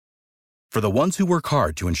For the ones who work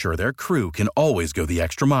hard to ensure their crew can always go the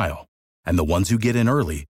extra mile, and the ones who get in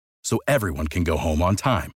early so everyone can go home on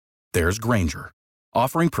time, there's Grainger,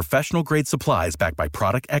 offering professional-grade supplies backed by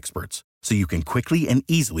product experts so you can quickly and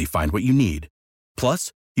easily find what you need.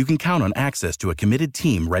 Plus, you can count on access to a committed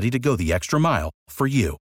team ready to go the extra mile for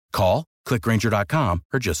you. Call, click Grainger.com,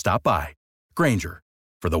 or just stop by. Grainger,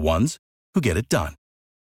 for the ones who get it done.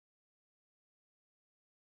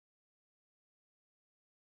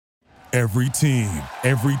 Every team,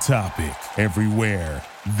 every topic, everywhere.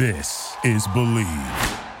 This is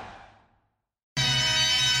Believe.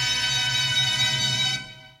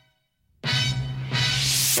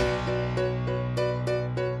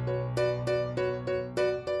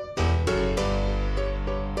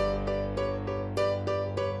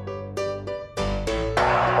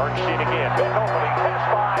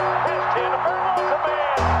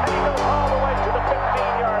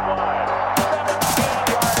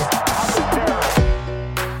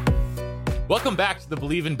 Welcome back to the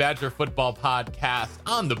Believe in Badger Football podcast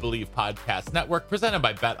on the Believe Podcast Network, presented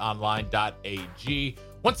by betonline.ag.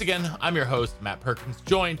 Once again, I'm your host, Matt Perkins,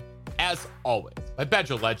 joined, as always, by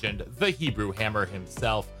Badger legend, the Hebrew Hammer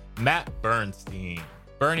himself, Matt Bernstein.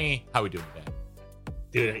 Bernie, how we doing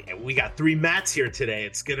today? Dude, we got three Matts here today.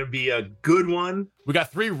 It's going to be a good one. We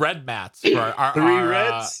got three red Matts for our three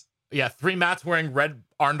Reds? Three Matts wearing red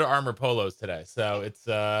Under Armour polos today. So it's,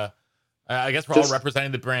 I guess we're all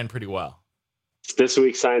representing the brand pretty well. This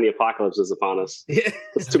week's sign of the apocalypse is upon us.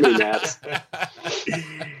 It's too many Mats.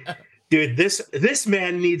 Dude, this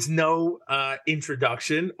man needs no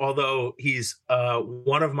introduction, although he's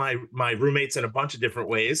one of my roommates in a bunch of different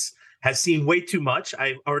ways, has seen way too much.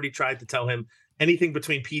 I've already tried to tell him anything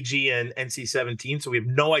between PG and NC-17, so we have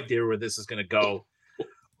no idea where this is going to go.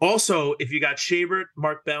 Also, if you got Shabert,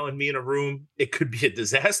 Mark Bell, and me in a room, it could be a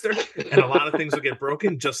disaster, and a lot of things will get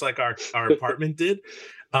broken, just like our apartment did.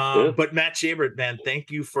 But Matt Shabert, man, thank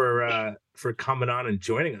you for coming on and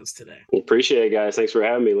joining us today. Appreciate it, guys. Thanks for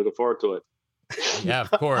having me. Looking forward to it. Yeah, of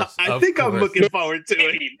course. I think I'm looking forward to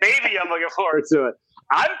it. Maybe I'm looking forward to it.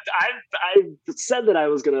 I said that I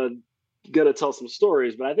was gonna tell some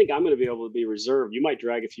stories, but I think I'm gonna be able to be reserved. You might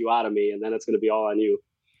drag a few out of me, and then it's gonna be all on you.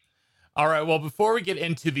 All right. Well, before we get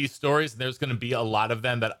into these stories, there's going to be a lot of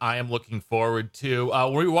them that I am looking forward to.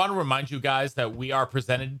 We want to remind you guys that we are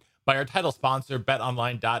presented by our title sponsor,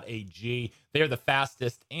 betonline.ag. They are the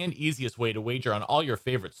fastest and easiest way to wager on all your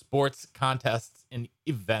favorite sports, contests, and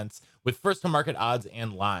events with first-to-market odds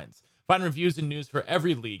and lines. Find reviews and news for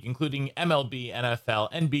every league, including MLB,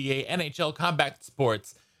 NFL, NBA, NHL, combat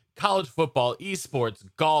sports, college football, esports,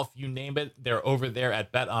 golf, you name it. They're over there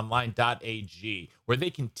at betonline.ag, where they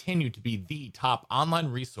continue to be the top online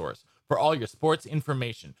resource for all your sports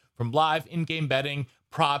information, from live in-game betting,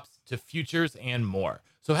 props, to futures, and more.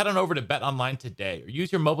 So head on over to BetOnline today, or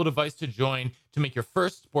use your mobile device to join to make your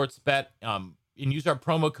first sports bet, and use our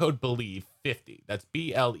promo code BELIEVE50. That's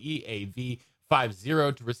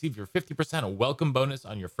BLEAV50 to receive your 50% welcome bonus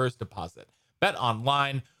on your first deposit.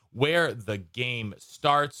 BetOnline, where the game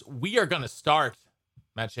starts. We are going to start,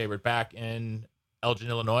 Matt Shabert, back in Elgin,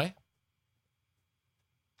 Illinois.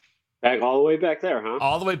 Back all the way back there, huh?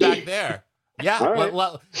 All the way back there. Yeah. Right.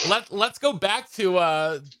 Let's go back to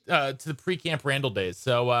the pre-camp Randall days.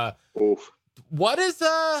 So what is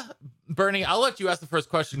Bernie? I'll let you ask the first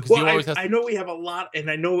question, because you always have. I know we have a lot,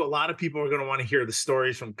 and I know a lot of people are going to want to hear the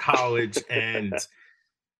stories from college and.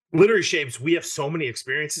 Literary Shapes, we have so many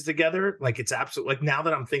experiences together. Like, it's absolute. Like, now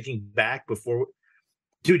that I'm thinking back before,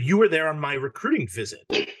 dude, you were there on my recruiting visit.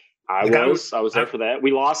 I was there for that.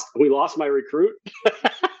 We lost my recruit.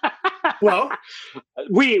 Well,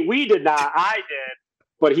 we did not. I did,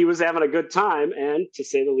 but he was having a good time, and to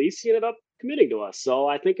say the least, he ended up committing to us. So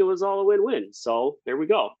I think it was all a win-win. So there we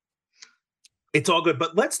go. It's all good.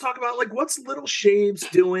 But let's talk about, like, what's Little Shaves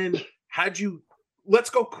doing?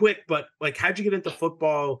 Let's go quick, but like, how'd you get into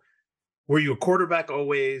football? Were you a quarterback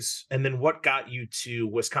always? And then what got you to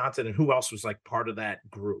Wisconsin, and who else was like part of that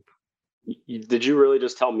group? Did you really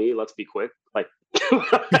just tell me, let's be quick? Like,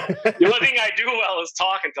 the only thing I do well is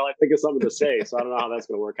talk until I think of something to say. So I don't know how that's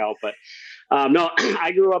going to work out. But no,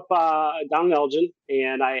 I grew up down in Elgin,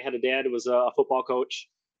 and I had a dad who was a football coach.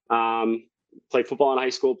 Played football in high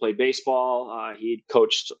school, played baseball. He'd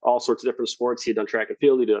coached all sorts of different sports. He'd done track and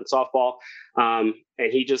field, he'd done softball.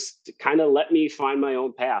 And he just kind of let me find my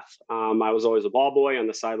own path. I was always a ball boy on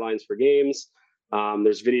the sidelines for games.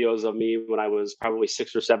 There's videos of me when I was probably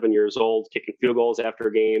 6 or 7 years old, kicking field goals after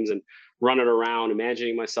games and running around,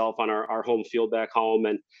 imagining myself on our home field back home.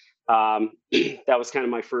 And that was kind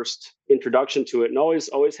of my first introduction to it, and always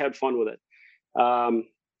had fun with it.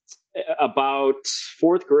 About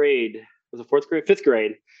fourth grade, Was it fourth grade? Fifth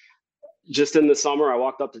grade. Just in the summer, I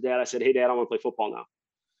walked up to Dad. I said, "Hey, Dad, I want to play football now."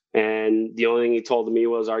 And the only thing he told me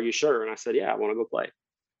was, "Are you sure?" And I said, "Yeah, I want to go play."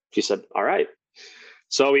 He said, "All right."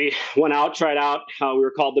 So we went out, tried out. We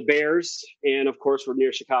were called the Bears. And of course, we're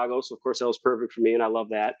near Chicago. So, of course, that was perfect for me. And I love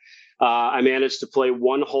that. I managed to play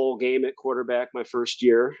one whole game at quarterback my first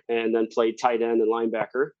year and then played tight end and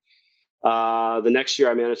linebacker. The next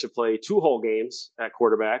year, I managed to play 2 whole games at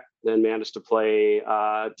quarterback, then managed to play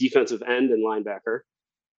defensive end and linebacker.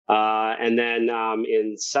 And then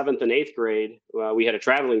in 7th and 8th grade, we had a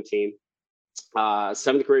traveling team.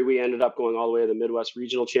 7th grade, we ended up going all the way to the Midwest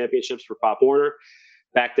Regional Championships for Pop Warner.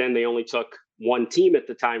 Back then, they only took one team at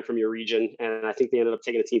the time from your region, and I think they ended up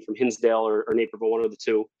taking a team from Hinsdale or Naperville, one of the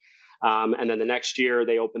two. And then the next year,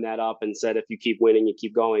 they opened that up and said, if you keep winning, you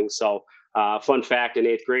keep going. So fun fact, in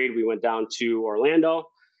 8th grade, we went down to Orlando.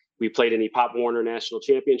 We played in the Pop Warner National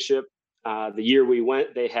Championship. The year we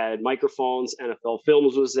went, they had microphones. NFL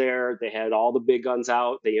Films was there. They had all the big guns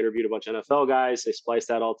out. They interviewed a bunch of NFL guys. They spliced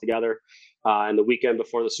that all together. And the weekend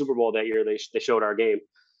before the Super Bowl that year, they showed our game.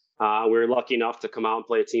 We were lucky enough to come out and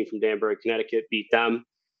play a team from Danbury, Connecticut, beat them.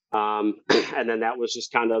 And then that was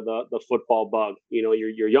just kind of the football bug. You know,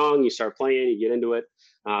 you're young, you start playing, you get into it,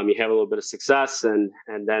 you have a little bit of success. And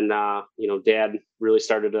then, Dad really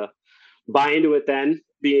started to buy into it then,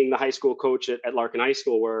 being the high school coach at Larkin High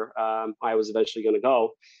School, where I was eventually going to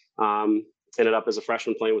go. Ended up as a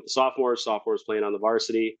freshman playing with the sophomores playing on the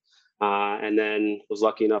varsity, and then was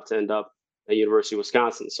lucky enough to end up at University of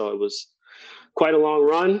Wisconsin. So it was quite a long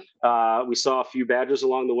run. We saw a few Badgers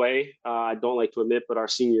along the way. I don't like to admit, but our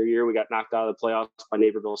senior year, we got knocked out of the playoffs by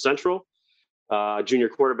Naperville Central. Junior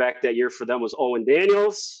quarterback that year for them was Owen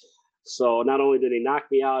Daniels. So not only did he knock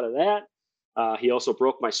me out of that, he also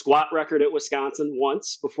broke my squat record at Wisconsin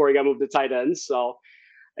once before he got moved to tight end. So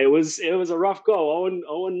it was a rough go.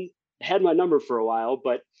 Owen had my number for a while,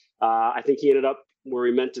 but I think he ended up where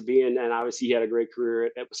he meant to be. And obviously he had a great career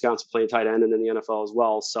at Wisconsin playing tight end and in the NFL as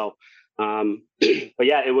well. So, but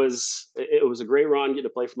yeah, it was a great run getting to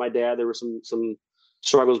play for my dad. There were some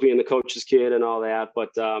struggles being the coach's kid and all that, but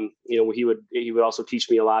he would also teach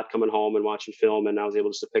me a lot coming home and watching film. And I was able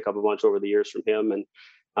just to pick up a bunch over the years from him. And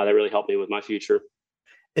that really helped me with my future.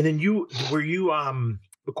 And then were you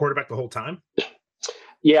the quarterback the whole time?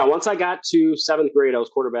 Yeah. Once I got to 7th grade, I was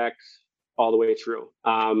quarterback all the way through.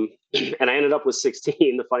 And I ended up with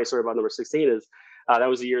 16. The funny story about number 16 is that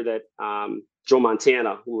was the year that Joe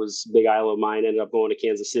Montana, who was a big idol of mine, ended up going to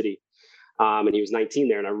Kansas City. And he was 19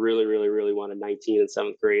 there. And I really, really, really wanted 19 in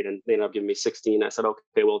 7th grade. And they ended up giving me 16. I said,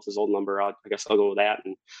 okay, well, it's his old number. I guess I'll go with that.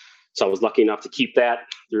 And so I was lucky enough to keep that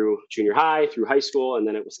through junior high, through high school, and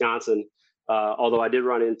then at Wisconsin. Although I did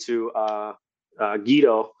run into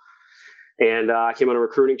Guido, and I came on a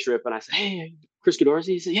recruiting trip, and I said, "Hey, Chris Godorzi."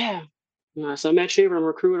 He said, "Yeah." I said, "I'm Matt Shaver. I'm a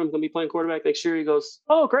recruit. I'm going to be playing quarterback next year." He goes,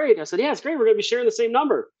 "Oh, great." I said, "Yeah, it's great. We're going to be sharing the same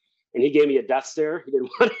number." And he gave me a death stare. He didn't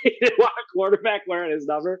want a quarterback wearing his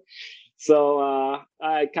number. So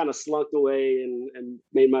I kind of slunk away and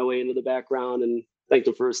made my way into the background and thanked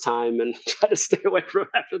him for his time and tried to stay away from him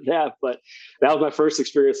after that. But that was my first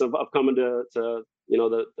experience of coming to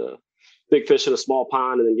the big fish in a small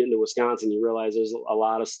pond, and then getting to Wisconsin. You realize there's a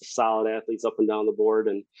lot of solid athletes up and down the board.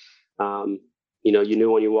 And, you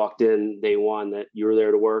knew when you walked in day one that you were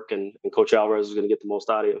there to work, and Coach Alvarez was going to get the most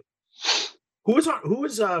out of you. Who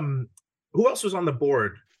else was on the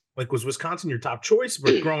board? Like, was Wisconsin your top choice?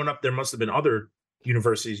 But growing up, there must have been other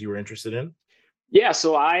universities you were interested in. Yeah.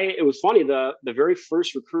 So it was funny. The very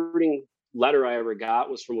first recruiting letter I ever got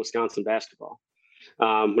was from Wisconsin basketball.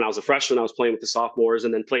 When I was a freshman, I was playing with the sophomores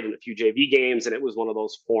and then played in a few JV games. And it was one of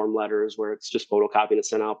those form letters where it's just photocopying and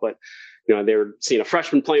sent out. But, they were seeing a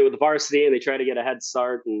freshman playing with the varsity, and they tried to get a head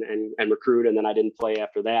start and recruit. And then I didn't play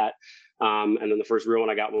after that. And then the first real one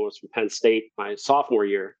I got was from Penn State my sophomore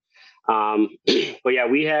year. But yeah,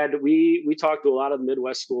 we talked to a lot of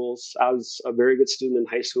Midwest schools. I was a very good student in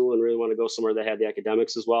high school and really wanted to go somewhere that had the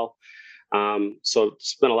academics as well. So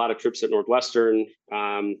spent a lot of trips at Northwestern.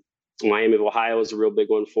 Miami of Ohio was a real big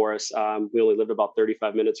one for us. We only lived about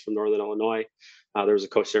 35 minutes from Northern Illinois. There was a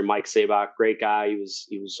coach there, Mike Sabak, great guy.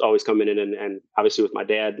 He was always coming in and obviously with my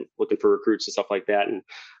dad looking for recruits and stuff like that. And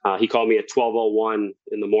he called me at 12:01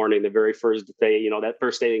 in the morning, the very first day, that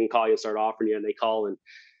first day they can call you and start offering you, and they call, and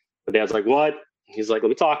my dad's like, "What?" He's like, "Let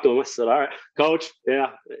me talk to him." I said, "All right, coach.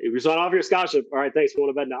 Yeah, you signed off your scholarship. All right, thanks. Going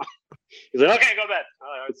to bed now." He's like, "Okay, go to bed."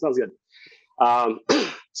 All right, sounds good.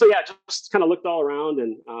 So yeah, just kind of looked all around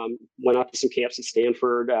and went out to some camps at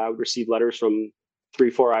Stanford. Received letters from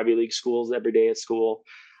 3-4 Ivy League schools every day at school.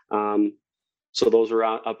 So those were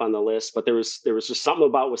up on the list. But there was just something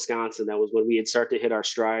about Wisconsin that was when we had started to hit our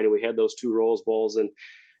stride, and we had those 2 Rose Bowls, and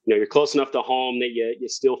you're close enough to home that you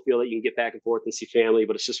still feel that you can get back and forth and see family,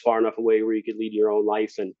 but it's just far enough away where you could lead your own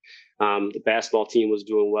life. And the basketball team was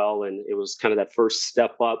doing well, and it was kind of that first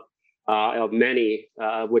step up of many,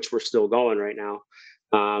 which we're still going right now.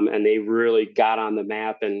 And they really got on the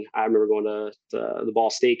map. And I remember going to the Ball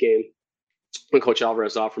State game when Coach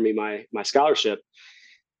Alvarez offered me my scholarship.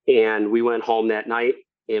 And we went home that night,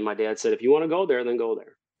 and my dad said, if you want to go there, then go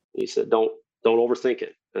there. He said, don't overthink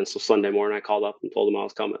it. And so Sunday morning, I called up and told him I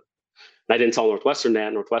was coming. And I didn't tell Northwestern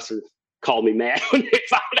that. Northwestern called me mad when they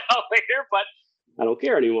found out later, but I don't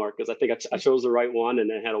care anymore because I think I chose the right one,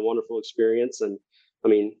 and I had a wonderful experience. And I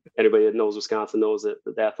mean, anybody that knows Wisconsin knows that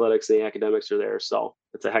the athletics and the academics are there. So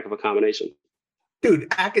it's a heck of a combination. Dude,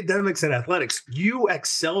 academics and athletics, you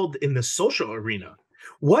excelled in the social arena.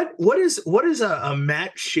 What is a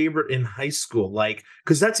Matt Shabert in high school like?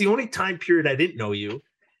 Because that's the only time period I didn't know you.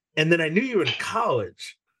 And then I knew you in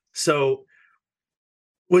college. So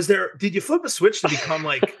did you flip a switch to become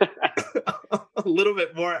like a little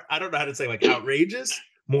bit more, I don't know how to say, like outrageous,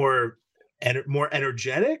 more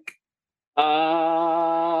energetic?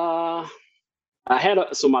 I had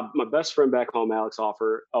my best friend back home, Alex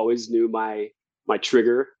Offer, always knew my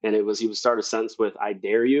trigger, and he would start a sentence with "I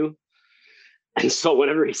dare you," and so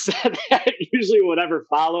whenever he said that, usually whatever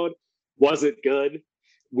followed wasn't good.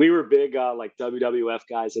 We were big like WWF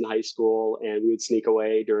guys in high school, and we would sneak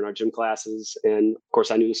away during our gym classes. And of course,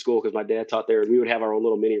 I knew the school because my dad taught there. And we would have our own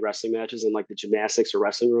little mini wrestling matches in like the gymnastics or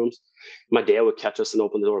wrestling rooms. My dad would catch us and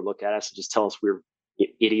open the door and look at us and just tell us we were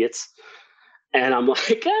idiots. And I'm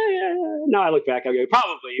like, now I look back, I go,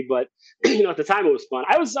 probably. But at the time it was fun.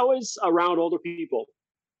 I was always around older people.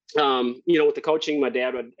 With the coaching, my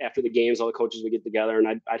dad would, after the games, all the coaches would get together, and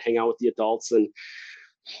I'd hang out with the adults and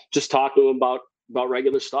just talk to them about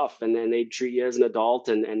regular stuff, and then they'd treat you as an adult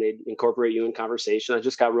and they'd incorporate you in conversation. I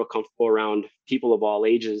just got real comfortable around people of all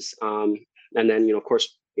ages. And then, of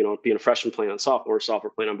course, being a freshman playing on sophomore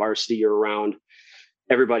playing on varsity, you're around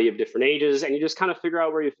everybody of different ages, and you just kind of figure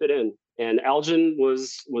out where you fit in. And Elgin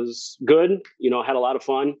was good, had a lot of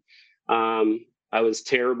fun. I was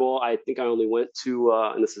terrible. I think I only went to,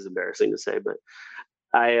 and this is embarrassing to say, but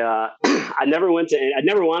I never wanted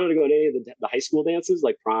to go to any of the high school dances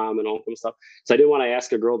like prom and all that kind of stuff. So I didn't want to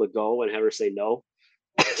ask a girl to go and have her say no.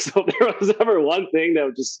 So there was ever one thing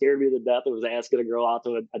that just scared me to death. It was asking a girl out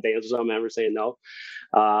to a dance or something and ever saying no.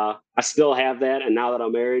 I still have that. And now that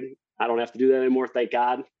I'm married, I don't have to do that anymore. Thank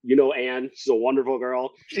God. Ann, she's a wonderful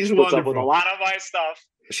girl. She's puts wonderful. Up with a lot of my stuff.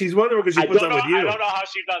 She's wonderful because she puts up with you. I don't know how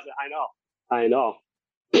she does it. I know.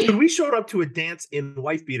 When we showed up to a dance in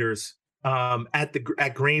wife beaters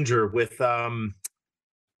at Granger with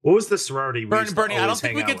what was the sorority? Bernie, I don't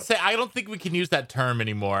think we can use that term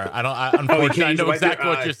anymore. Unfortunately, I know exactly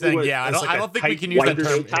what you're saying. Yeah, I don't think we can use that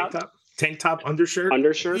term. Tank top, undershirt,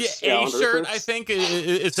 undershirts. Yeah, A-shirt. I think.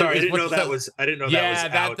 Sorry, I didn't know that was. I didn't know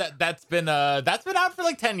that was out. That's been out for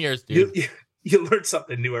like 10 years, dude. You learn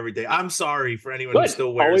something new every day. I'm sorry for anyone who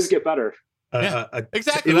still wears. Always get better.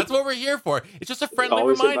 Exactly. That's what we're here for. It's just a friendly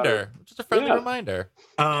reminder. Reminder.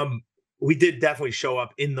 We did definitely show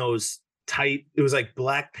up in those tight. It was like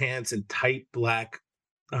black pants and tight black.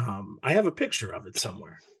 I have a picture of it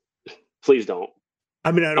somewhere. Please don't.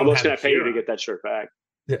 I mean, I don't. How much can I pay you to get that shirt back?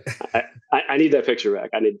 Yeah. I need that picture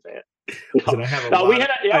back. I need to pay it. No. We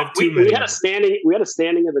had a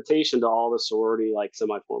standing invitation to all the sorority like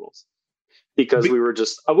semi-formals because we were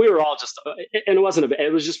all just, and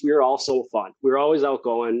it was just, we were all so fun. We were always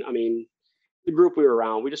outgoing. I mean, the group we were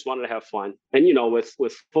around, we just wanted to have fun. And,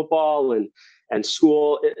 with football and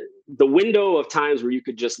school, the window of times where you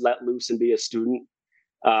could just let loose and be a student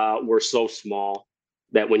were so small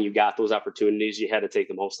that when you got those opportunities, you had to take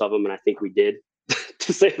the most of them. And I think we did.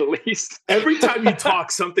 To say the least. Every time you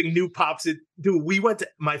talk, something new pops in. Dude, we went to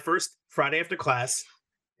my first Friday after class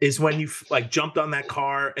is when you jumped on that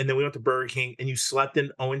car, and then we went to Burger King and you slept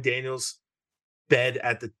in Owen Daniels' bed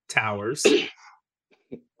at the Towers.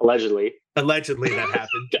 Allegedly that happened.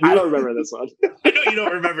 I don't remember this one. I know you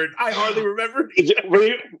don't remember it. I hardly remember it.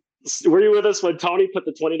 Were you with us when Tony put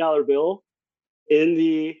the $20 bill in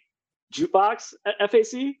the jukebox at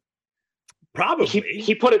FAC? Probably.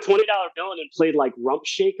 He put a $20 bill in and played like Rump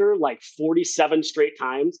Shaker like 47 straight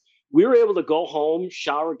times. We were able to go home,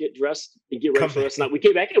 shower, get dressed, and get ready for the rest of the night. We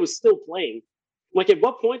came back and it was still playing. I'm like, at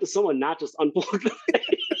what point does someone not just unplug the thing?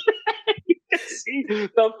 You can see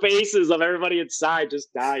the faces of everybody inside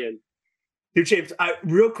just dying. Dude, James,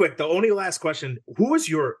 real quick, the only last question. What was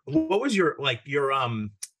your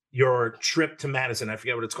trip to Madison? I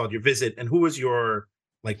forget what it's called, your visit. And who was your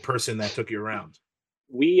like person that took you around?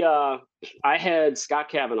 I had Scott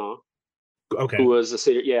Kavanaugh, Okay. who was a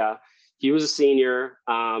senior. Yeah, he was a senior.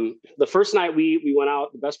 The first night we went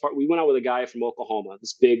out, the best part, we went out with a guy from Oklahoma,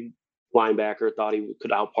 this big linebacker, thought he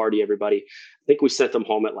could out party everybody. I think we sent him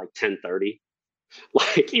home at like 10:30.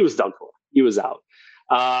 Like he was done for. He was out.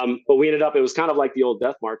 But we ended up, it was kind of like the old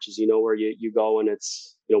death marches, where you go and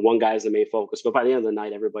it's, one guy's the main focus. But by the end of the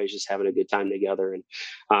night, everybody's just having a good time together.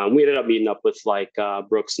 And we ended up meeting up with like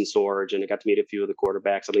Brooks and Sorge, and I got to meet a few of the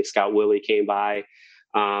quarterbacks. I think Scott Willie came by.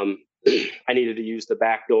 I needed to use the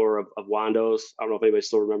back door of Wando's. I don't know if anybody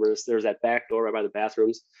still remembers this. There's that back door right by the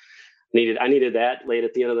bathrooms. I needed that late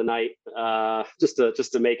at the end of the night, just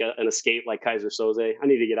to make an escape like Kaiser Soze. I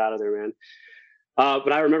need to get out of there, man.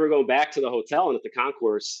 But I remember going back to the hotel, and at the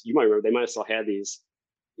concourse, you might remember, they might have still had these.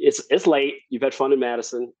 It's late. You've had fun in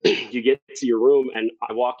Madison. You get to your room, and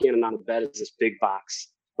I walk in, and on the bed is this big box,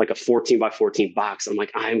 like a 14 by 14 box. I'm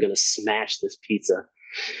like, I'm going to smash this pizza.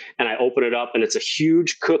 And I open it up, and it's a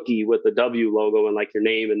huge cookie with the W logo and like your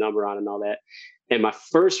name and number on it and all that. And my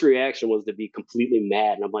first reaction was to be completely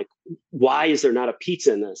mad. And I'm like, why is there not a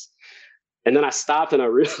pizza in this? And then I stopped and I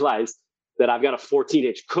realized that I've got a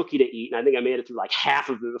 14-inch cookie to eat. And I think I made it through like half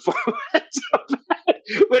of it before I went to bed,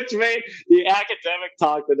 which made the academic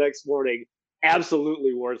talk the next morning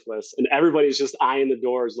absolutely worthless. And everybody's just eyeing the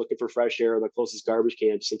doors looking for fresh air or the closest garbage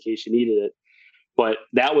can just in case you needed it. But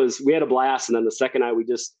we had a blast. And then the second night we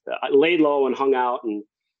just laid low and hung out and,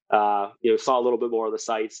 saw a little bit more of the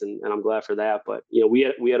sights, and I'm glad for that. But, we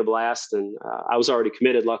had a blast, and I was already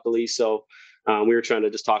committed, luckily. So we were trying to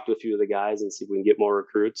just talk to a few of the guys and see if we can get more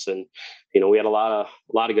recruits. And, we had a lot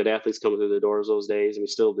of good athletes coming through the doors those days, and we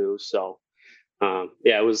still do. So,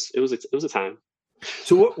 it was a time.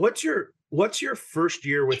 So what's your first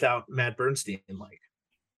year without Matt Bernstein like?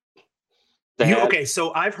 Okay,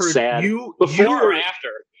 so I've heard sad. you before or after.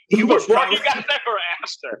 You were before probably, you got there or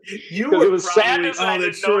after. It was sadness that I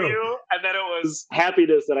didn't know you, and then it was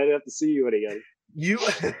happiness that I didn't have to see you again.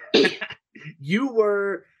 You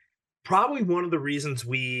were probably one of the reasons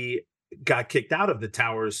we got kicked out of the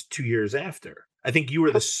Towers 2 years after. I think you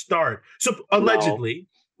were the start. So allegedly.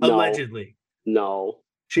 No.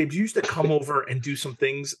 James, you used to come over and do some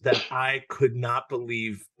things that I could not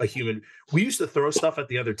believe a human. We used to throw stuff at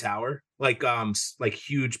the other tower, like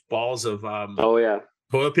huge balls of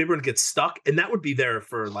toilet paper, and get stuck, and that would be there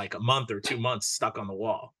for like a month or 2 months, stuck on the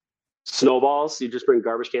wall. Snowballs. You just bring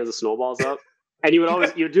garbage cans of snowballs up, and you would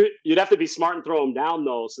always you'd have to be smart and throw them down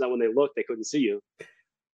though, so that when they looked, they couldn't see you.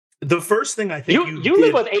 The first thing I think you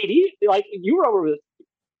live with AD, like you were over with.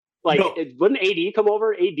 Like, wouldn't AD come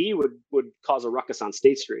over? AD would cause a ruckus on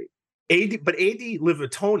State Street. But AD lived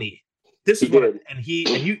with Tony. This is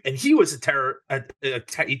he was a terror.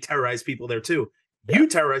 He terrorized people there too. Yeah. You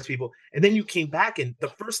terrorized people, and then you came back, and the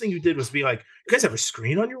first thing you did was be like, "You guys have a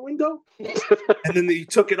screen on your window?" And then you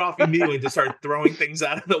took it off immediately and just started throwing things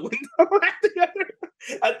out of the window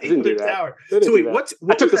at the other tower. So wait,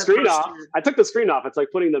 I took the screen off. I took the screen off. It's like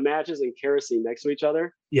putting the matches and kerosene next to each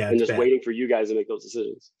other, and just waiting for you guys to make those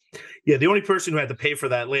decisions. Yeah, the only person who had to pay for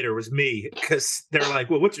that later was me, because they're like,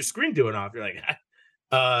 "Well, what's your screen doing off?" You're like,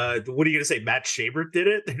 what are you gonna say? Matt Shaber did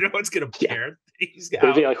it? No one's gonna care.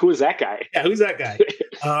 They'd be like, who is that guy? Yeah, who's that guy?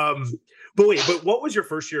 But what was your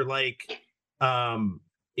first year like?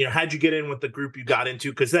 How'd you get in with the group you got into?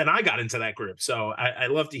 Because then I got into that group, so I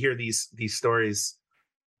love to hear these stories.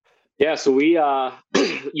 Yeah, so we,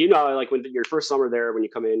 like when your first summer there, when you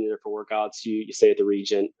come in there for workouts, you stay at the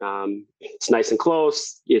Regent. It's nice and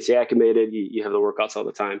close. It's acclimated. You have the workouts all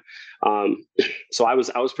the time. So I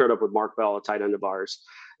was paired up with Mark Bell, a tight end of ours,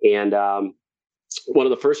 and one of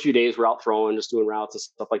the first few days we're out throwing, just doing routes and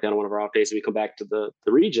stuff like that on one of our off days. And we come back to the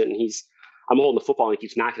Regent, and I'm holding the football and he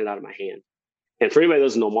keeps knocking it out of my hand. And for anybody that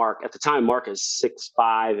doesn't know Mark, at the time, Mark is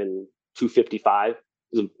 6'5" and 255.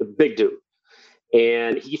 He's a big dude.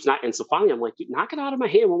 And he keeps not, and so finally I'm like, dude, knock it out of my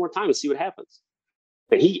hand one more time and see what happens.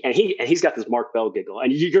 And he's got this Mark Bell giggle,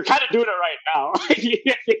 and you're kind of doing it right now. I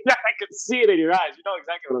can see it in your eyes. You know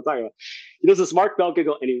exactly what I'm talking about. He does this Mark Bell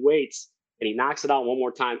giggle, and he waits, and he knocks it out one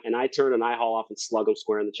more time, and I turn and I haul off and slug him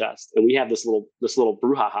square in the chest. And we have this little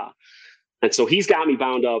brouhaha. And so he's got me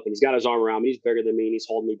bound up, and he's got his arm around me. He's bigger than me, and he's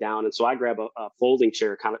holding me down. And so I grab a folding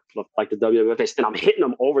chair, kind of like the WWF, and I'm hitting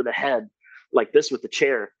him over the head like this with the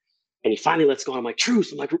chair. And he finally lets go. And I'm like,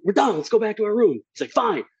 truce. I'm like, we're done. Let's go back to our room. He's like,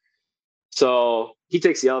 fine. So he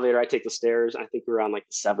takes the elevator. I take the stairs. I think we were on like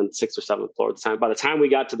the 6th or 7th floor at the time. By the time we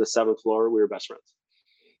got to the 7th floor, we were best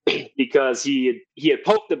friends because he had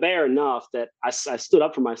poked the bear enough that I stood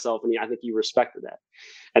up for myself, and I think he respected that.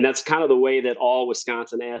 And that's kind of the way that all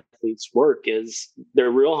Wisconsin athletes work. Is they're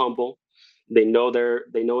real humble. They know their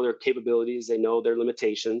capabilities. They know their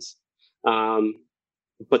limitations.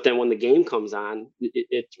 But then when the game comes on,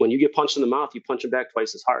 when you get punched in the mouth, you punch them back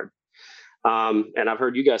twice as hard. And I've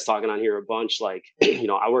heard you guys talking on here a bunch. Like,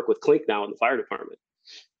 I work with Clink now in the fire department.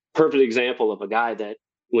 Perfect example of a guy that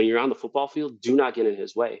when you're on the football field, do not get in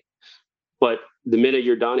his way. But the minute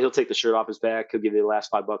you're done, he'll take the shirt off his back. He'll give you the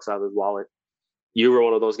last $5 out of his wallet. You were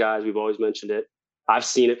one of those guys. We've always mentioned it. I've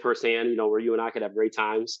seen it firsthand, where you and I could have great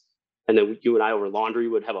times. And then you and I over laundry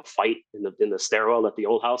would have a fight in the stairwell at the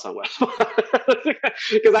old house on West. Because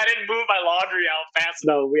I didn't move my laundry out fast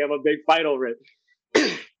enough. We have a big fight over it.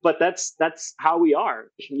 But that's how we are.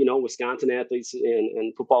 Wisconsin athletes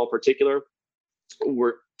and football in particular,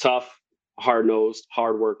 we're tough, hard-nosed,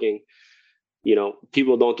 hardworking.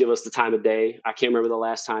 People don't give us the time of day. I can't remember the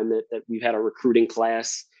last time that we've had a recruiting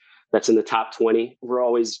class that's in the top 20. We're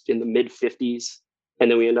always in the mid 50s. And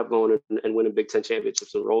then we end up going and winning Big Ten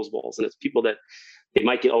championships and Rose Bowls. And it's people that they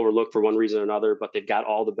might get overlooked for one reason or another, but they've got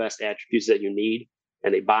all the best attributes that you need,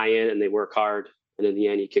 and they buy in and they work hard. And in the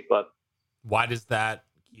end, you kick butt. Why does that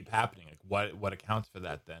keep happening? Like what accounts for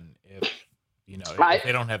that then? If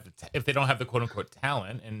they don't have the quote unquote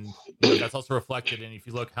talent, and that's also reflected in, if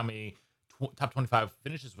you look how many top 25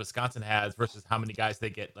 finishes Wisconsin has versus how many guys they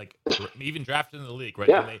get like even drafted in the league, right?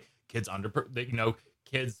 Yeah. Kids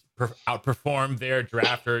outperform their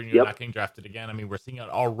drafter, not getting drafted again. I mean, we're seeing it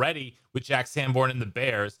already with Jack Sanborn and the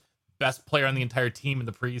Bears, best player on the entire team in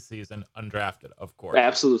the preseason, undrafted, of course.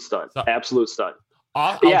 Absolute stud. Absolute stud.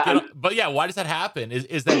 Why does that happen? Does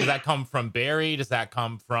that come from Barry? Does that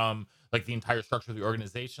come from like the entire structure of the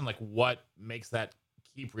organization? Like, what makes that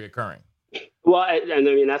keep reoccurring? Well, and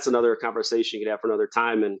I mean, that's another conversation you could have for another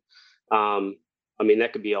time. And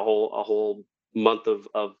that could be a whole month of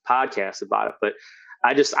podcasts about it. But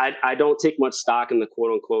I don't take much stock in the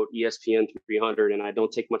quote unquote ESPN 300, and I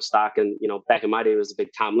don't take much stock in, back in my day, it was the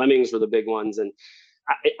big Tom Lemmings were the big ones. And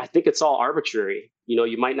I think it's all arbitrary.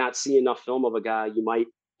 You might not see enough film of a guy. You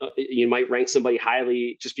might rank somebody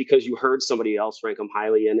highly just because you heard somebody else rank them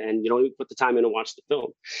highly, and you don't even put the time in to watch the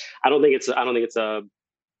film. I don't think it's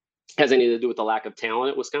has anything to do with the lack of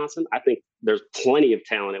talent at Wisconsin. I think there's plenty of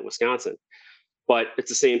talent at Wisconsin, but it's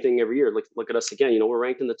the same thing every year. Look at us again. We're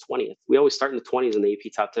ranked in the 20th. We always start in the 20s in the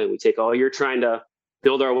AP top 10. We take all year trying to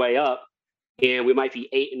build our way up, and we might be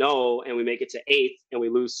 8-0 and we make it to 8th and we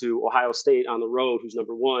lose to Ohio State on the road, who's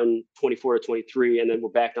number 1, 24-23. And then we're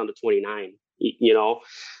back down to 29.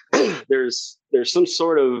 There's some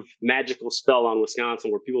sort of magical spell on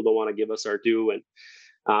Wisconsin where people don't want to give us our due.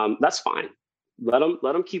 And that's fine. Let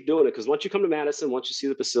them keep doing it. Because once you come to Madison, once you see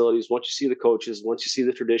the facilities, once you see the coaches, once you see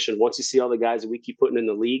the tradition, once you see all the guys that we keep putting in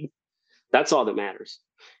the league, that's all that matters.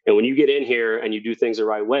 And when you get in here and you do things the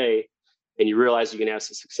right way and you realize you can have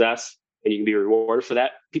some success and you can be rewarded for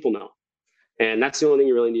that, people know. And that's the only thing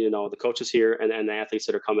you really need to know. The coaches here and the athletes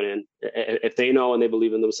that are coming in, if they know and they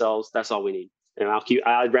believe in themselves, that's all we need. And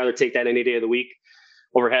I'd rather take that any day of the week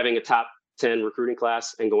over having a top 10 recruiting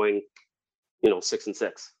class and going,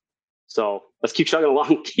 6-6. So let's keep chugging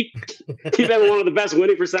along. Keep having one of the best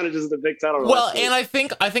winning percentages in the Big Ten. Well, and I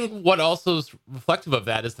think what also is reflective of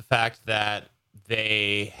that is the fact that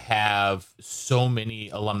they have so many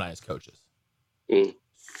alumni as coaches.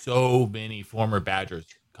 So many former Badgers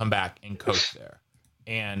come back and coach there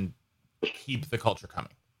and keep the culture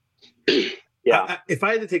coming. Yeah. If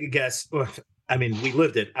I had to take a guess, we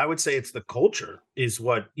lived it. I would say it's the culture is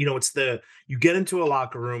what, it's you get into a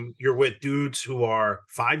locker room, you're with dudes who are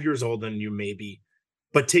 5 years older than you maybe,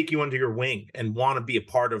 but take you under your wing and want to be a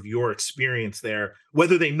part of your experience there,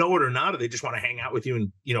 whether they know it or not, or they just want to hang out with you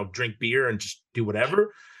and, drink beer and just do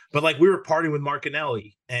whatever. But like we were partying with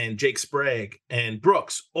Markinelli and Jake Sprague and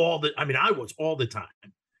Brooks I was all the time.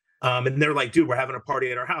 And they're like, dude, we're having a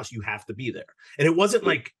party at our house. You have to be there. And it wasn't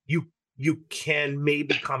like you can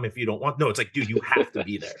maybe come if you don't want. No, it's like, dude, you have to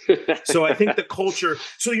be there. So I think the culture,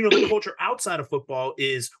 the culture outside of football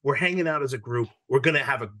is we're hanging out as a group. We're going to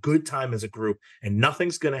have a good time as a group and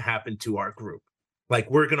nothing's going to happen to our group.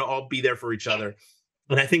 Like we're going to all be there for each other.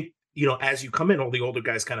 And I think, as you come in, all the older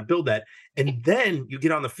guys kind of build that. And then you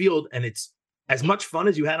get on the field and it's as much fun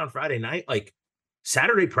as you had on Friday night, like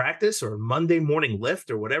Saturday practice or Monday morning lift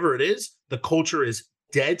or whatever it is, the culture is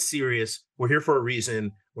dead serious. We're here for a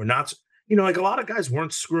reason. We're not, like a lot of guys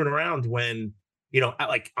weren't screwing around when,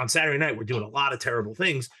 like on Saturday night, we're doing a lot of terrible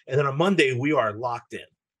things. And then on Monday, we are locked in.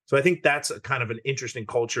 So I think that's a kind of an interesting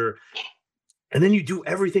culture. And then you do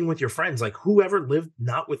everything with your friends. Like whoever lived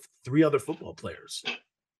not with 3 other football players?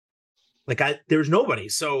 There's nobody.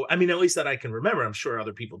 So, at least that I can remember, I'm sure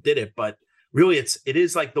other people did it, but really it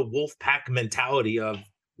is like the wolf pack mentality of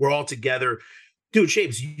we're all together. Dude,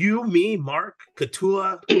 Shapes, you, me, Mark,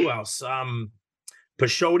 Katula, who else?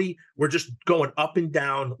 Pashodi, we're just going up and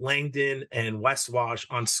down Langdon and West Wash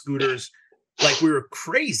on scooters like we were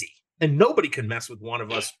crazy. And nobody could mess with one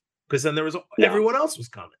of us because then everyone else was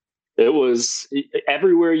coming. It was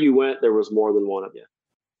everywhere you went, there was more than one of you.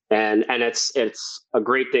 And it's a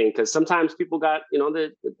great thing because sometimes people got,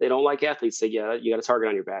 they don't like athletes. You got a target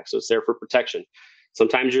on your back. So it's there for protection.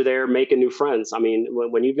 Sometimes you're there making new friends. I mean,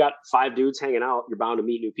 when you've got 5 dudes hanging out, you're bound to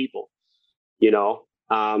meet new people,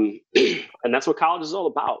 and that's what college is all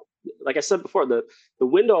about. Like I said before, the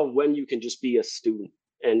window of when you can just be a student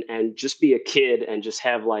and just be a kid and just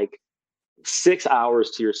have like 6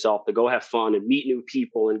 hours to yourself to go have fun and meet new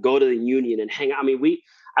people and go to the Union and hang out. I mean,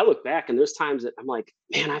 I look back and there's times that I'm like,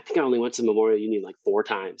 man, I think I only went to Memorial Union like 4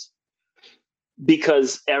 times.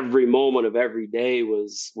 Because every moment of every day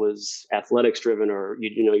was athletics driven, or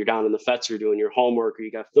you're down in the Fetzer doing your homework, or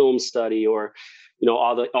you got film study, or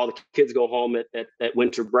all the kids go home at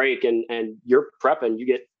winter break and you're prepping. You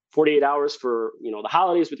get 48 hours for the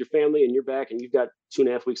holidays with your family, and you're back and you've got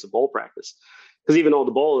 2.5 weeks of bowl practice. Because even though the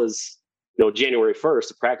bowl is January 1st,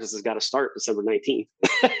 the practice has got to start December 19th.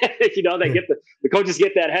 They get the coaches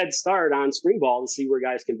get that head start on spring ball to see where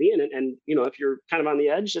guys can be in it. And if you're kind of on the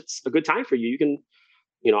edge, it's a good time for you. You can,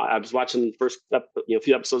 I was watching the first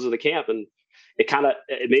few episodes of the camp, and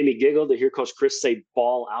it made me giggle to hear Coach Chryst say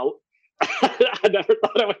 "ball out." I never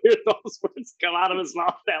thought I would hear those words come out of his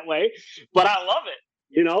mouth that way, but I love it.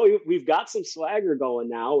 We've got some swagger going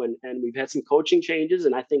now, and we've had some coaching changes,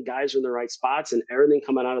 and I think guys are in the right spots, and everything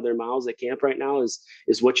coming out of their mouths at camp right now is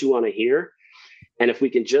what you want to hear. And if we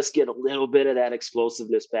can just get a little bit of that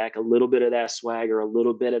explosiveness back, a little bit of that swagger, a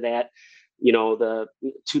little bit of that, the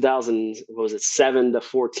 2007 to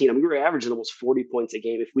 14, I mean, we were averaging almost 40 points a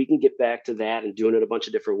game. If we can get back to that and doing it a bunch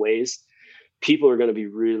of different ways, people are going to be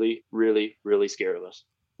really, really, really scared of us.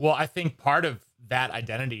 Well, I think part of that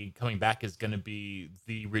identity coming back is going to be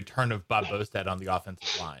the return of Bob Bostad on the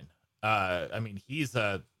offensive line. He's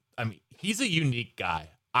a unique guy.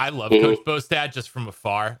 I love Coach Bostad just from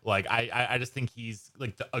afar. Like I just think he's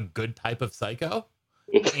like a good type of psycho.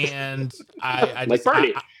 And I like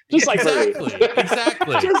Bernie, just like exactly, Bernie.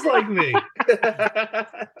 Exactly, just like me.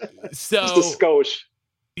 So just a skosh.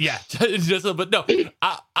 Yeah, but no.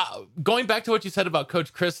 Going back to what you said about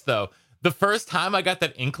Coach Chryst, though. The first time I got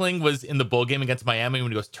that inkling was in the bowl game against Miami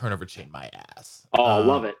when he goes, "Turnover chain my ass." Oh,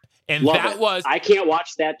 love it. And I can't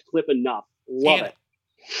watch that clip enough. Love it.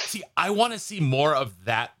 See, I want to see more of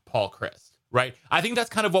that Paul Chryst, right? I think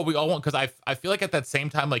that's kind of what we all want, because I feel like at that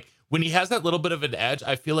same time, like when he has that little bit of an edge,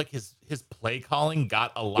 I feel like his play calling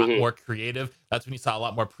got a lot more creative. That's when you saw a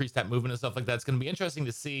lot more pre-snap movement and stuff like that. It's going to be interesting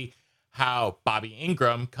to see how Bobby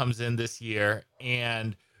Ingram comes in this year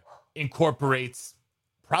and incorporates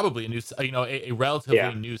probably a new, a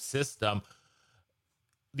relatively new system.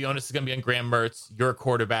 The onus is going to be on Graham Mertz. You're a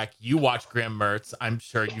quarterback. You watch Graham Mertz. I'm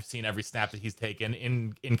sure you've seen every snap that he's taken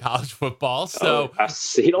in college football. So I've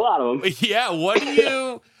seen a lot of them. Yeah. What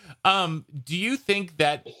do you think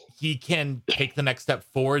that he can take the next step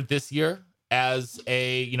forward this year as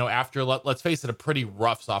after, let's face it, a pretty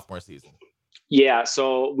rough sophomore season? Yeah.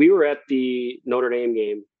 So we were at the Notre Dame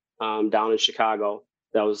game down in Chicago.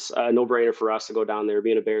 That was a no-brainer for us to go down there,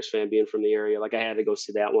 being a Bears fan, being from the area. Like, I had to go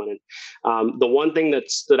see that one. And the one thing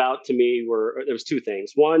that stood out to me there was 2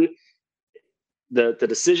 things. One, the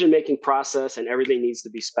decision-making process and everything needs to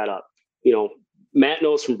be sped up. Matt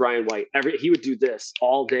knows from Brian White, he would do this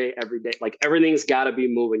all day, every day. Like, everything's got to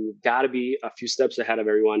be moving. You've got to be a few steps ahead of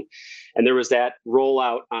everyone. And there was that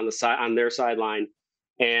rollout on their sideline,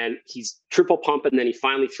 and he's triple pumping, and then he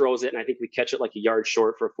finally throws it, and I think we catch it like a yard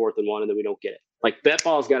short for a 4th and 1, and then we don't get it. Like, that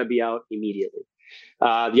ball's got to be out immediately.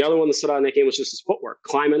 The other one that stood out in that game was just his footwork.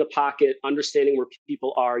 Climb in the pocket, understanding where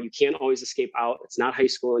people are. You can't always escape out. It's not high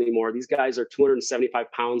school anymore. These guys are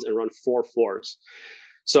 275 pounds and run 4 floors.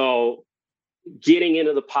 So getting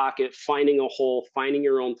into the pocket, finding a hole, finding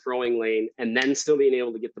your own throwing lane, and then still being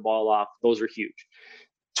able to get the ball off, those are huge.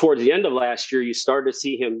 Towards the end of last year, you started to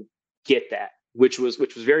see him get that, which was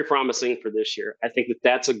very promising for this year. I think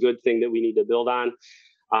that's a good thing that we need to build on.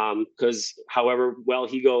 Because however well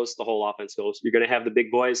he goes, the whole offense goes. You're going to have the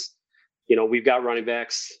big boys. We've got running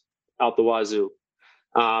backs out the wazoo.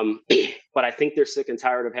 But I think they're sick and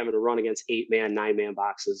tired of having to run against 8-man, 9-man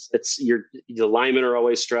boxes. The linemen are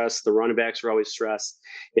always stressed. The running backs are always stressed.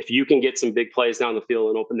 If you can get some big plays down the field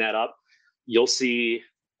and open that up, you'll see,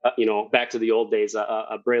 back to the old days,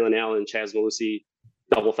 a Braylon Allen, Chaz Malusi,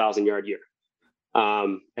 double 1,000-yard year.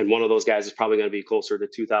 And one of those guys is probably going to be closer to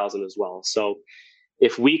 2,000 as well. So,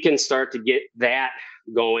 if we can start to get that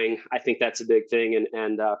going, I think that's a big thing.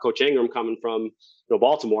 And Coach Ingram coming from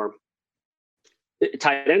Baltimore,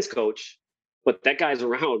 tight ends coach, but that guy's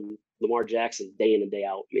around Lamar Jackson day in and day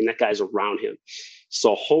out. I mean, that guy's around him.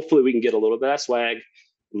 So hopefully we can get a little bit of that swag,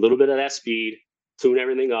 a little bit of that speed, tune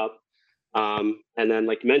everything up. And then,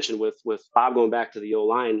 like you mentioned, with Bob going back to the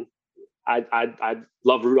O-line, I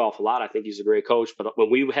love Rudolph a lot. I think he's a great coach. But when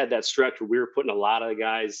we had that stretch where we were putting a lot of the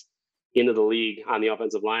guys into the league on the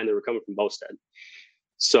offensive line, they were coming from Bowstead.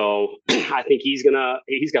 So I think he's got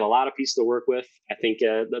a lot of pieces to work with. I think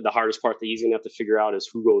the hardest part that he's going to have to figure out is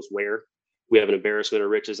who goes where. We have an embarrassment of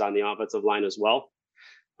riches on the offensive line as well.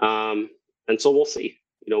 And so we'll see.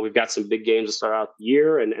 We've got some big games to start out the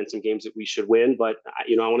year and some games that we should win. But, I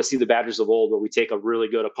want to see the Badgers of old where we take a really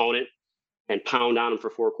good opponent and pound on them for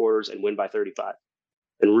 4 quarters and win by 35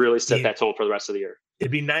 and really set that tone for the rest of the year.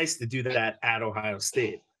 It'd be nice to do that at Ohio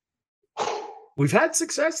State. We've had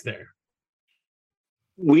success there.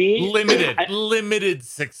 Limited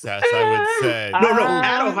success, I would say. No,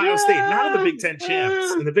 at Ohio State, not in the Big Ten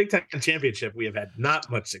champs. In the Big Ten championship, we have had not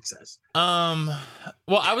much success. Well,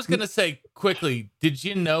 I was gonna say quickly, did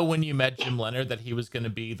you know when you met Jim Leonard that he was going to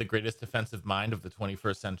be the greatest defensive mind of the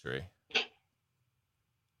 21st century?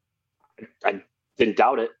 I didn't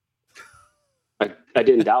doubt it. I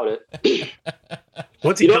didn't doubt it.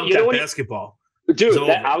 Once he dunked that basketball, dude,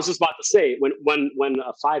 I was just about to say when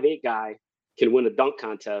a 5'8" guy can win a dunk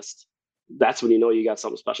contest, that's when you know you got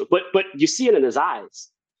something special. But you see it in his eyes.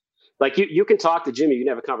 Like you can talk to Jimmy, you can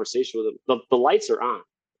have a conversation with him. The lights are on.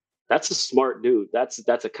 That's a smart dude. That's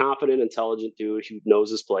a confident, intelligent dude who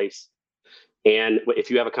knows his place. And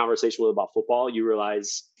if you have a conversation with him about football, you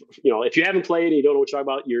realize, if you haven't played and you don't know what you're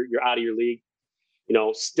talking about, you're out of your league.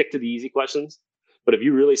 Stick to the easy questions. But if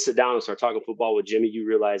you really sit down and start talking football with Jimmy, you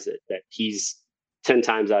realize that he's 10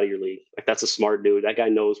 times out of your league. Like, that's a smart dude. That guy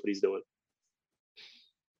knows what he's doing.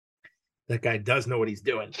 That guy does know what he's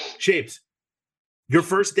doing. Shapes, your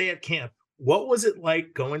first day at camp, what was it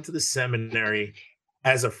like going to the seminary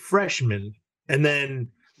as a freshman? And then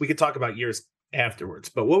we could talk about years afterwards,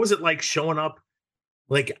 but what was it like showing up?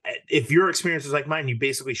 Like, if your experience was like mine, you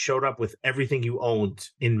basically showed up with everything you owned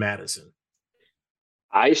in Madison.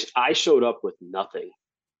 I showed up with nothing.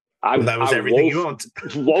 That was everything you owned.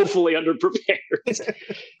 Woefully underprepared.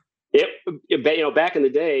 Back in the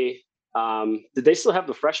day, did they still have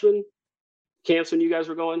the freshman camps when you guys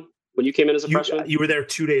were going? When you came in as a freshman? You were there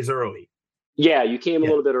 2 days early. Yeah, you came a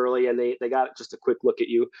little bit early, and they got just a quick look at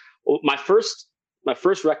you. My first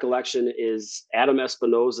recollection is Adam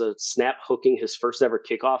Espinoza snap hooking his first ever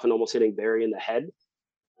kickoff and almost hitting Barry in the head.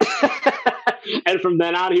 And from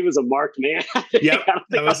then on, he was a marked man. Yep,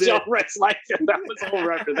 that was it. That was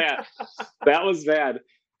over after that. That was bad.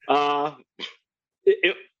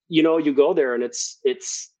 You go there and it's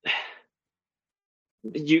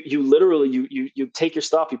you literally you take your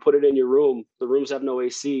stuff, you put it in your room. The rooms have no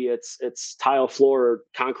AC. It's tile floor,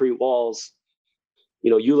 concrete walls.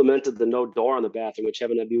 You lamented the no door on the bathroom, which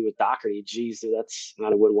having to do with Doherty. Jeez, I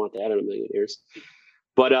wouldn't want that in a million years.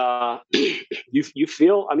 But you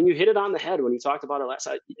feel, you hit it on the head when you talked about it last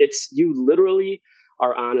night. You literally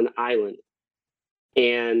are on an island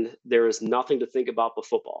and there is nothing to think about but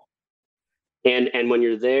football. And when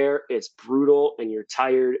you're there, it's brutal and you're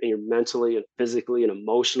tired and you're mentally and physically and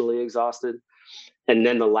emotionally exhausted. And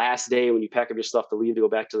then the last day when you pack up your stuff to leave to go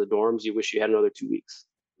back to the dorms, you wish you had another 2 weeks.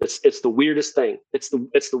 It's the weirdest thing. It's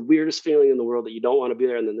the weirdest feeling in the world that you don't want to be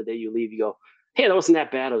there. And then the day you leave, you go, hey, that wasn't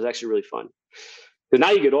that bad. It was actually really fun. Because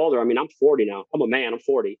now you get older. I'm 40 now. I'm a man. I'm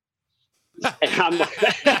 40. And I'm come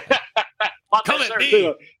at me.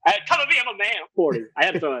 Come at me. I'm a man. I'm 40. I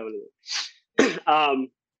had to throw that one in.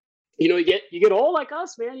 You get old like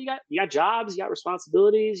us, man. You got jobs, you got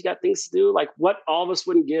responsibilities, you got things to do. Like what all of us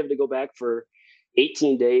wouldn't give to go back for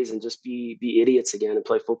 18 days and just be idiots again and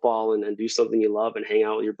play football and do something you love and hang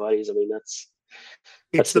out with your buddies.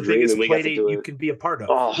 That's the biggest play date you can be a part of.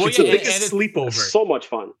 Oh, it's the biggest sleepover. It's so much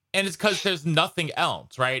fun. And it's because there's nothing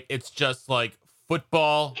else, right? It's just like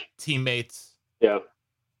football, teammates. Yeah.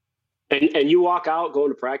 And you walk out going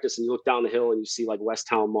to practice and you look down the hill and you see like West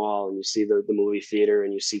Town Mall and you see the movie theater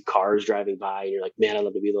and you see cars driving by and you're like, man, I'd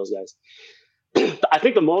love to be those guys. I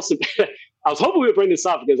think the most, I was hoping we would bring this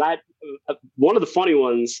up because one of the funny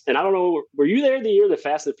ones, and I don't know, were you there the year that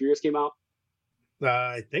Fast and the Furious came out?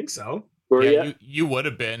 I think so. You would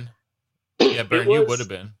have been. Yeah, Bern, you would have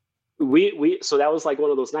been. So that was like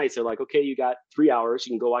one of those nights. They're like, okay, you got 3 hours.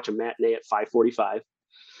 You can go watch a matinee at 5:45,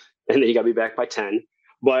 and then you got to be back by 10.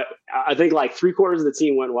 But I think like 3/4 of the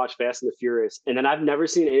team went and watched Fast and the Furious, and then I've never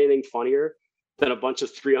seen anything funnier than a bunch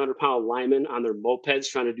of 300-pound linemen on their mopeds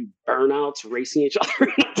trying to do burnouts, racing each other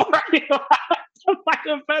in the parking lot. That might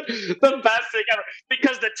have been the best thing ever,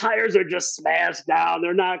 because the tires are just smashed down.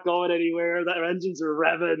 They're not going anywhere. Their engines are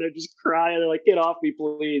revving. They're just crying. They're like, get off me,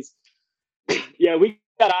 please. Yeah, we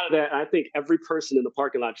got out of that. I think every person in the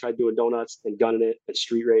parking lot tried doing donuts and gunning it and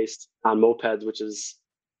street raced on mopeds, which is,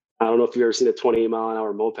 I don't know if you've ever seen a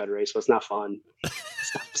 28-mile-an-hour moped race, but it's not fun.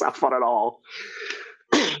 It's not fun at all.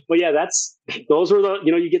 But yeah, those were the,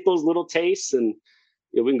 you get those little tastes, and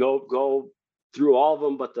we can go through all of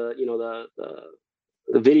them. But the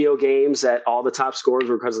video games at all the top scores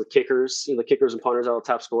were because of the kickers. The kickers and punters are all the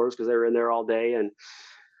top scorers because they were in there all day. And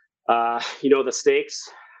the steaks.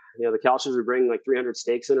 The couches would bring like 300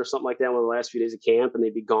 steaks in or something like that one of the last few days of camp, and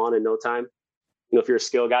they'd be gone in no time. If you're a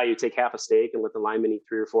skill guy, you take half a steak and let the lineman eat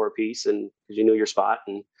 3 or 4 apiece, and because you knew your spot.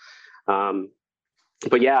 And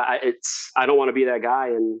but yeah, I don't want to be that guy,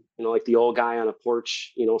 and like the old guy on a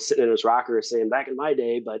porch, sitting in his rocker saying back in my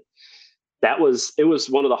day. But it was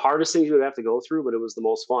one of the hardest things you would have to go through, but it was the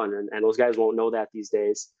most fun. And those guys won't know that these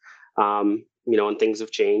days. And things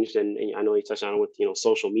have changed, and I know you touched on it with,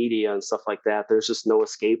 social media and stuff like that. There's just no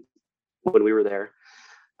escape when we were there.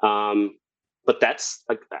 But that's,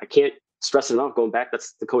 I can't stress it enough, going back,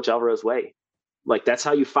 that's the Coach Alvarez way. Like, that's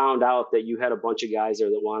how you found out that you had a bunch of guys there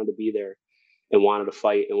that wanted to be there and wanted to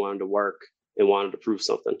fight and wanted to work and wanted to prove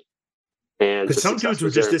something. And because some dudes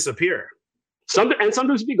would just disappear. Some dudes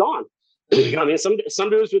would be gone. I mean, some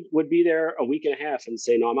dudes would be there a week and a half and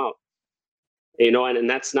say, no, I'm out. And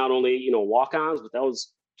that's not only, walk-ons, but that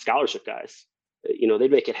was scholarship guys. They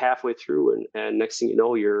make it halfway through, and next thing you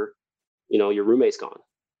know, your roommate's gone.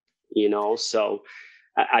 So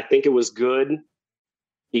I think it was good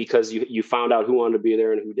because you found out who wanted to be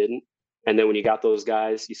there and who didn't. And then when you got those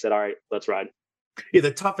guys, you said, all right, let's ride. Yeah,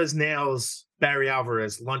 the tough as nails Barry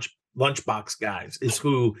Alvarez lunchbox guys is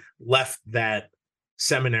who left that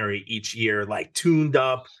seminary each year, like tuned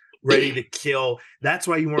up, ready to kill. That's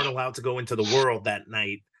why you weren't allowed to go into the world that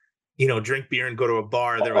night, drink beer and go to a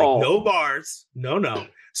bar. They're like, no bars, no.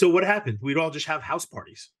 So what happened? We'd all just have house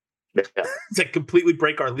parties. Yeah. It's like completely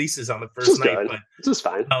break our leases on the first night. But it's just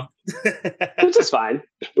fine. It's just fine.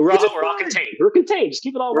 We're all contained. We're contained. Just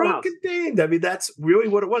keep it all around. We're all contained. I mean, that's really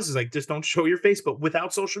what it was. Is like, just don't show your face. But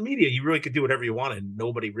without social media, you really could do whatever you wanted.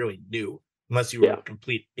 Nobody really knew unless you were a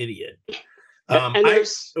complete idiot.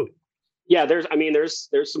 There's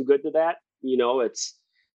some good to that.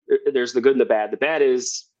 There's the good and the bad. The bad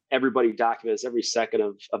is everybody documents every second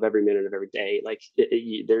of every minute of every day. Like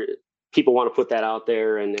people want to put that out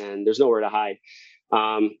there, and there's nowhere to hide.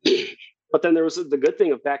 But then there was the good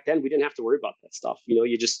thing of back then, we didn't have to worry about that stuff.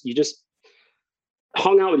 You just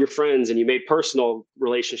hung out with your friends, and you made personal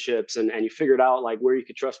relationships, and you figured out like where you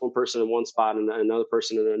could trust one person in one spot and another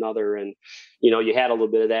person in another. And, you had a little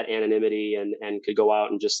bit of that anonymity and could go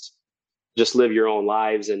out and just live your own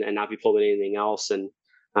lives and not be pulled in anything else. And,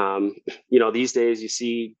 these days you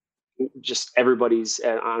see just everybody's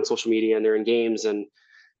on social media and they're in games, and,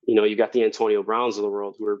 you got the Antonio Browns of the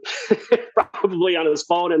world who are probably on his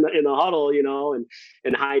phone in the huddle,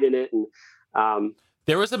 and hiding it. And,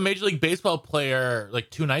 there was a Major League Baseball player like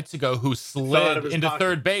 2 nights ago who slid into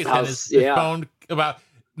third base and his phone about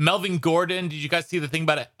Melvin Gordon. Did you guys see the thing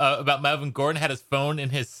about Melvin Gordon had his phone in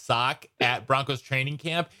his sock at Broncos training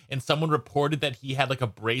camp, and someone reported that he had like a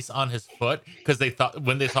brace on his foot because they thought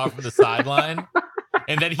when they saw it from the sideline,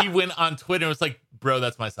 and then he went on Twitter and was like, "Bro,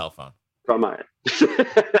 that's my cell phone." From my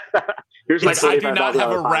here's like, I do not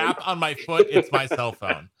have a wrap on my foot. It's my cell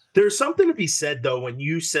phone. There's something to be said, though, when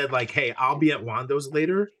you said, like, hey, I'll be at Wando's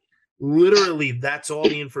later. Literally, that's all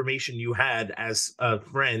the information you had as a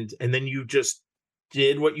friend. And then you just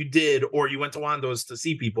did what you did, or you went to Wando's to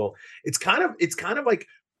see people. It's kind of like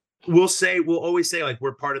we'll always say, like,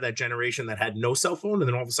 we're part of that generation that had no cell phone and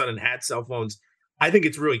then all of a sudden had cell phones. I think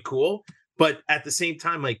it's really cool. But at the same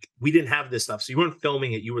time, like, we didn't have this stuff. So you weren't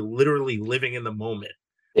filming it. You were literally living in the moment.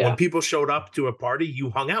 Yeah. When people showed up to a party, you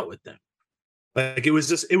hung out with them. Like, it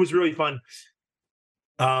was really fun.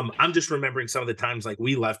 I'm just remembering some of the times, like,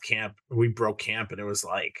 we left camp, we broke camp, and it was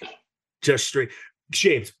like just straight.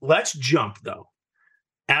 James, let's jump, though.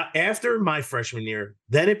 After my freshman year,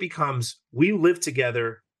 then it becomes we lived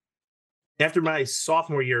together after my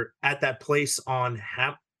sophomore year at that place on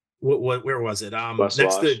where was it?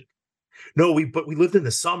 We lived in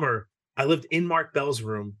the summer. I lived in Mark Bell's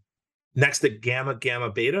room next to Gamma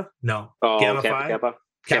Beta. No, Gamma Phi.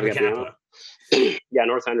 Kappa. Yeah,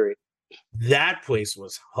 North Henry. That place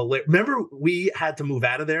was hilarious. Remember, we had to move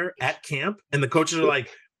out of there at camp, and the coaches are like,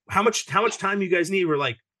 "How much time you guys need?" We're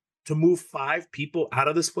like, to move 5 people out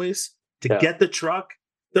of this place to get the truck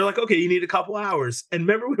They're like, okay, you need a couple hours. And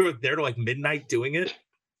remember, we were there to like midnight doing it.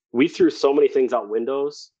 We threw so many things out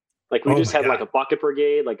windows. Like we just had like a bucket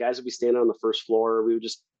brigade. Like guys would be standing on the first floor. We would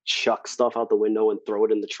just chuck stuff out the window and throw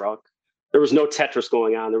it in the truck. There was no Tetris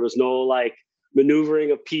going on. There was no like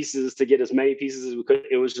maneuvering of pieces to get as many pieces as we could.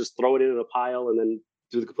 It was just throw it in a pile and then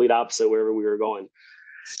do the complete opposite wherever we were going.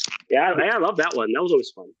 Yeah, I love that one. That was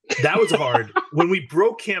always fun. That was hard. When we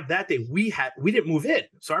broke camp that day, we didn't move in.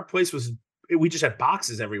 So our place we just had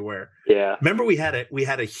boxes everywhere. Yeah. Remember we had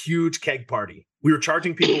a huge keg party. We were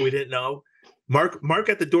charging people we didn't know. Mark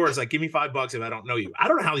at the door is like, give me $5 if I don't know you. I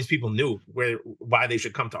don't know how these people knew why they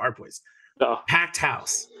should come to our place. Oh. Packed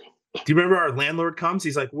house. Do you remember our landlord comes?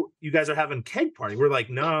 He's like, you guys are having keg party. We're like,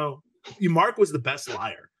 no. Mark was the best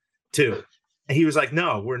liar too. And he was like,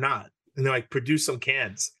 no, we're not. And they're like, produce some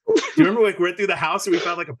cans. Do you remember like we went through the house and we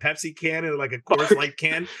found like a Pepsi can and like a Coors Light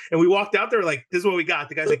can? And we walked out there like, this is what we got.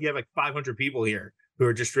 The guy's like, you have like 500 people here who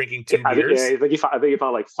are just drinking 2 beers. I think he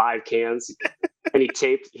found like 5 cans. And he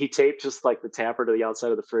taped just like the tapper to the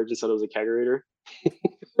outside of the fridge and said it was a kegerator.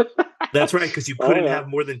 That's right, because you couldn't have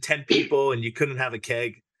more than 10 people and you couldn't have a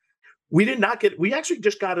keg. We actually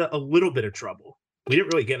just got a little bit of trouble. We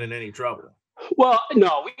didn't really get in any trouble. Well,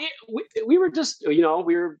 no, we were just, we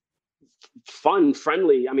were fun,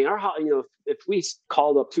 friendly. I mean, if we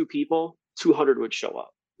called up 2 people, 200 would show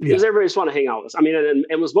up because everybody just want to hang out with us. I mean, and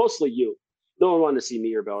it was mostly you. No one wanted to see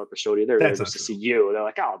me or Bell or Pashodi. They're there just to see you. They're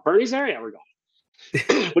like, oh, Bernie's there? Yeah, we're going.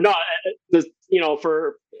 But no,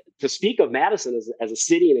 to speak of Madison as a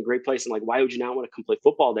city and a great place, and like, why would you not want to come play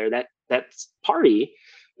football there? That party,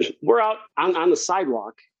 we're out on the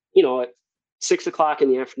sidewalk, at 6 o'clock in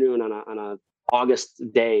the afternoon on a August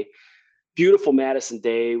day, beautiful Madison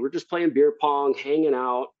day. We're just playing beer pong, hanging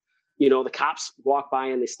out. The cops walk by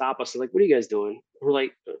and they stop us. They're like, what are you guys doing? We're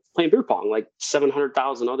like, playing beer pong, like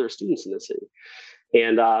 700,000 other students in the city.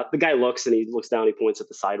 And the guy looks down, he points at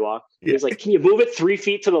the sidewalk. Yeah. He's like, can you move it 3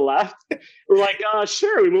 feet to the left? We're like,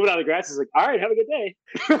 sure. We move it on the grass. He's like, all right, have a good day.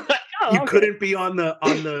 You couldn't be on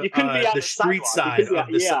the street side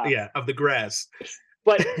of the grass.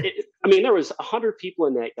 But there was 100 people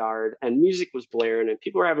in that yard and music was blaring and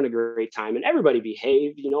people were having a great time and everybody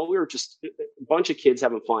behaved. We were just a bunch of kids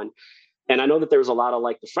having fun. And I know that there was a lot of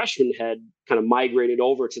like the freshmen had kind of migrated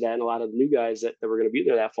over to that. And a lot of the new guys that were going to be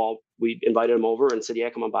there that fall, we invited them over and said, yeah,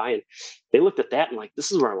 come on by. And they looked at that and like,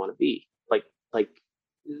 this is where I want to be. And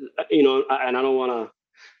I don't want to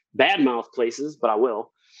badmouth places, but I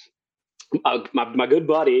will. My good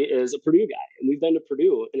buddy is a Purdue guy, and we've been to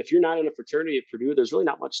Purdue. And if you're not in a fraternity at Purdue, there's really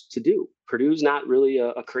not much to do. Purdue's not really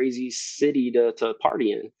a crazy city to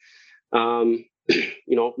party in.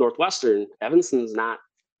 Northwestern, Evanston's not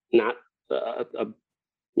the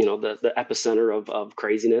epicenter of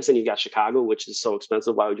craziness. And you've got Chicago, which is so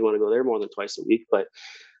expensive. Why would you want to go there more than twice a week? But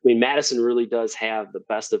I mean, Madison really does have the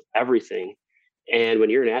best of everything. And when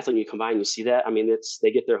you're an athlete and you combine, you see that. I mean,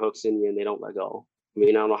 they get their hooks in you and they don't let go. I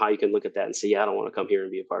mean, I don't know how you can look at that and say, yeah, I don't want to come here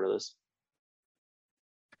and be a part of this.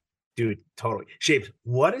 Dude, totally. Shapes,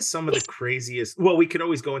 what is some of the craziest? Well, we could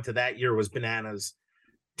always go into that year was bananas.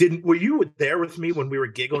 Were you there with me when we were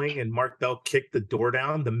giggling and Mark Bell kicked the door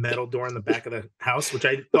down, the metal door in the back of the house, which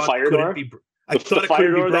I thought fire couldn't door? be. I thought the it fire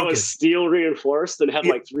couldn't door be that broken. was steel reinforced and had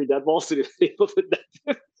like 3 deadbolts to be able to.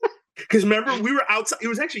 Because remember, we were outside. It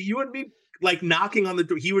was actually you and me, like knocking on the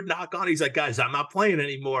door. He would knock on. He's like, "Guys, I'm not playing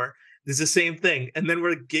anymore." This is the same thing. And then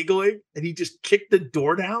we're giggling, and he just kicked the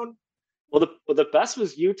door down. Well, the best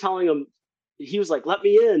was you telling him. He was like, "Let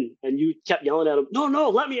me in," and you kept yelling at him, "No,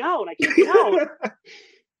 let me out! I can't get out!"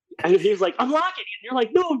 And he was like, "Unlock it!" And you're like,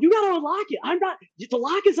 "No, you gotta unlock it. I'm not. The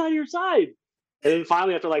lock is on your side." And then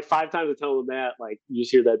finally, after like 5 times of telling him that, like you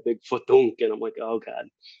just hear that big foot thunk, and I'm like, "Oh god!"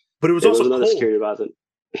 But it was also another cold. security deposit.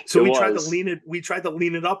 So we tried to lean it. We tried to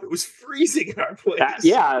lean it up. It was freezing in our place.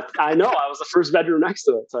 Yeah, I know. I was the first bedroom next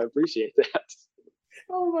to it, so I appreciate that.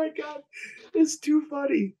 Oh my god, it's too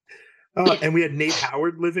funny. And we had Nate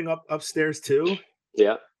Howard living upstairs too.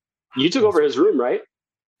 Yeah, you took over his room, right?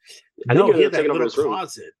 I think he had that little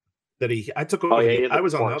closet that I took over. Oh, yeah, I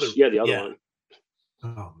was on the other. Yeah, the other one.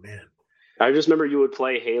 Oh man, I just remember you would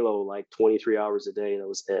play Halo like 23 hours a day. That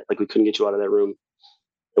was it. Like we couldn't get you out of that room.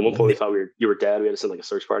 At one point, we thought you were dead. We had to send like a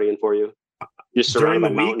search party in for you. You're surrounded by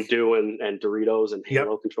Mountain Dew and Doritos and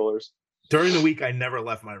Halo controllers. During the week, I never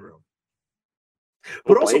left my room.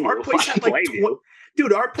 But also, our place had like,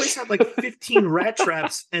 our place had like 15 rat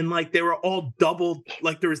traps, and like they were all doubled.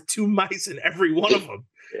 Like there was 2 mice in every one of them.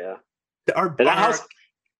 Yeah. That house,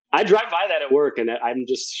 I drive by that at work, and I'm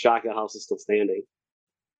just shocked the house is still standing.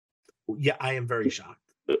 Yeah, I am very shocked.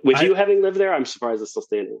 With you having lived there, I'm surprised it's still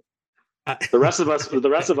standing. The rest of us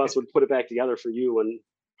would put it back together for you when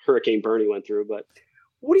Hurricane Bernie went through. But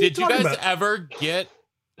what are did you guys about? ever get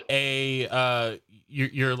a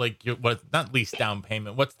your what, not lease down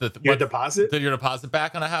payment? What's Your deposit? Your deposit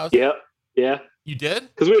back on a house? Yep. Yeah. You did?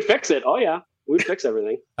 Because we would fix it. Oh yeah, we would fix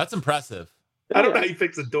everything. That's impressive. I don't know how you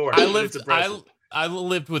fix a door. I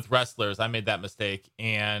lived with wrestlers. I made that mistake,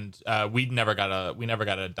 and we never got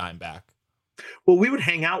a dime back. Well, we would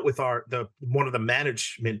hang out with one of the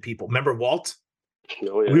management people. Remember Walt?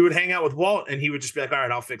 Oh, yeah. We would hang out with Walt, and he would just be like, "All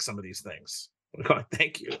right, I'll fix some of these things."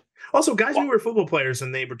 Thank you. Also, guys, we were football players,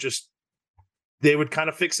 and they would kind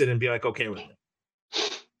of fix it and be like, okay with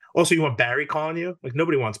it. Also, you want Barry calling you? Like,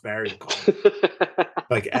 nobody wants Barry to call you.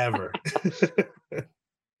 Like, ever.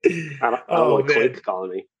 I don't want Quake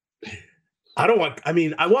calling me.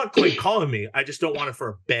 I want Quake calling me. I just don't want it for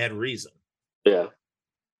a bad reason. Yeah.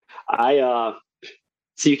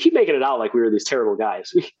 So you keep making it out like we were these terrible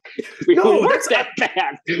guys. We weren't that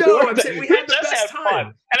bad. No, I'm saying we had the best time.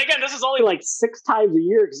 Fun. And again, this is only like 6 times a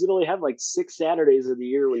year because you only have like 6 Saturdays of the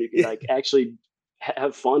year when you can like actually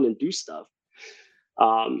have fun and do stuff.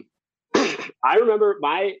 I remember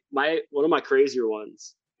my one of my crazier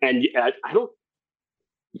ones, and I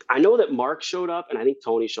know that Mark showed up, and I think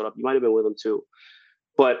Tony showed up. You might have been with him too.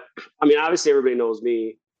 But I mean, obviously everybody knows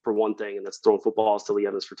me for one thing, and that's throwing footballs to Lee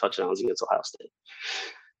Evans for touchdowns against Ohio State.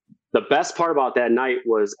 The best part about that night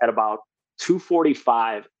was at about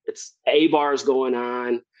 2:45, it's A-bars going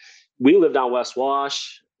on. We lived on West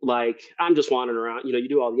Wash. Like, I'm just wandering around. You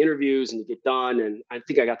do all the interviews and you get done. And I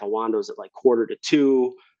think I got to Wando's at like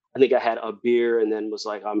 1:45. I think I had a beer and then was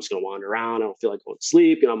like, I'm just going to wander around. I don't feel like going to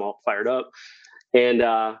sleep. I'm all fired up. And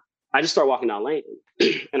I just start walking down Langton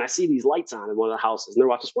and I see these lights on in one of the houses and they're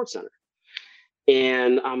watching SportsCenter.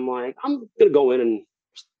 And I'm like, I'm going to go in and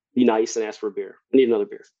be nice and ask for a beer. I need another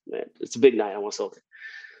beer. Man, it's a big night. I want to celebrate.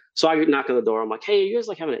 So I knock on the door. I'm like, hey, you guys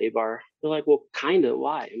like having an A-bar? They're like, well, kind of.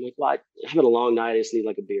 Why? I'm like, well, I'm having a long night. I just need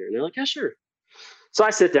like a beer. And they're like, yeah, sure. So I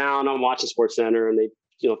sit down. I'm watching SportsCenter, and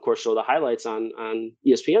they, of course, show the highlights on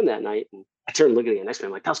ESPN that night. And I turn and look at the next man.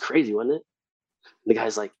 I'm like, that was crazy, wasn't it? And the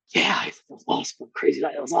guy's like, yeah, it was awesome. Crazy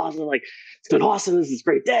night. It was awesome. Like, it's been awesome. This is a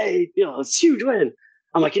great day. It's a huge win.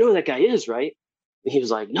 I'm like, you know who that guy is, right? And he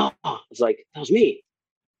was like, no. I was like, that was me.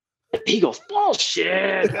 And he goes,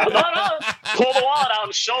 bullshit. No. Pull the wallet out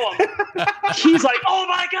and show him. He's like, oh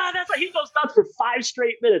my God, that's like, he goes nuts for 5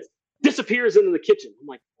 straight minutes, disappears into the kitchen. I'm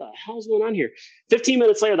like, what the hell's going on here? 15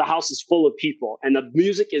 minutes later, the house is full of people and the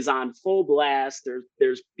music is on full blast.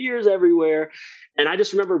 There's beers everywhere. And I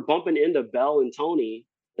just remember bumping into Bell and Tony,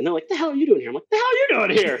 and they're like, the hell are you doing here? I'm like, the hell are you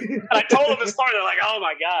doing here? And I told them the story. They're like, oh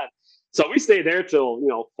my God. So we stayed there till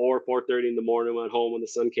 4:30 in the morning, went home when the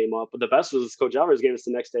sun came up. But the best was Coach Alvarez gave us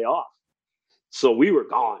the next day off. So we were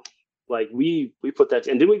gone. Like we put that,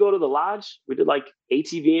 and then we go to the lodge. We did like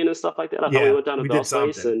ATVing and stuff like that. I thought we went down to Bell's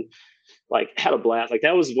place and like had a blast. Like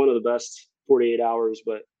that was one of the best 48 hours.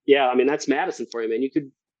 But yeah, I mean, that's Madison for you, man. You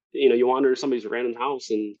could, you wander to somebody's random house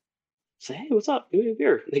and say, hey, what's up? Give me a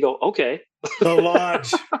beer. And they go, okay. The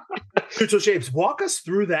lodge. So Shapes, walk us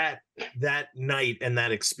through that night and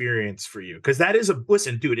that experience for you. Because that is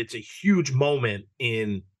listen, dude, it's a huge moment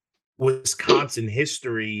in Wisconsin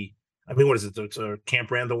history. I mean, what is it? It's a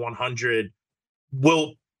Camp Randall 100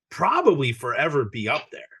 will probably forever be up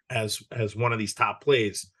there as one of these top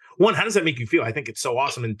plays. One, how does that make you feel? I think it's so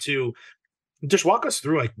awesome. And two, just walk us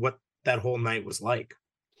through like what that whole night was like.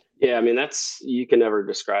 Yeah, I mean, you can never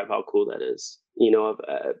describe how cool that is.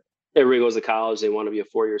 Everybody goes to college, they want to be a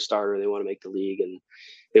 4-year starter, they want to make the league, and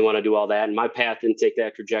they want to do all that. And my path didn't take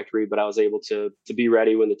that trajectory, but I was able to be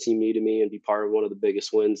ready when the team needed me and be part of one of the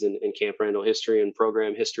biggest wins in Camp Randall history and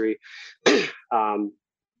program history.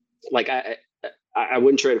 Like I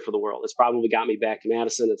wouldn't trade it for the world. It's probably got me back to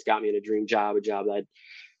Madison. It's got me in a dream job, a job that I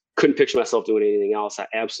couldn't picture myself doing anything else. I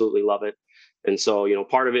absolutely love it. And so,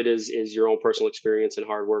 part of it is your own personal experience and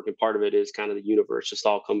hard work. And part of it is kind of the universe just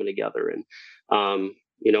all coming together. And,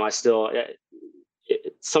 I still,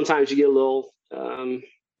 sometimes you get a little,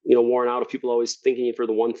 worn out of people always thinking you for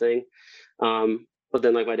the one thing. But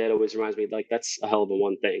then like my dad always reminds me, like, that's a hell of a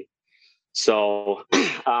one thing. So,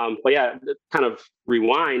 but yeah, kind of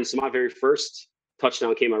rewind. So my very first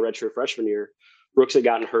touchdown came my redshirt freshman year. Brooks had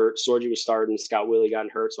gotten hurt. Sorgi was starting. Scott Willie gotten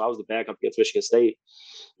hurt. So I was the backup against Michigan State.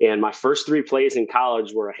 And my first 3 plays in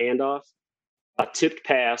college were a handoff, a tipped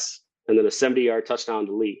pass, and then a 70-yard touchdown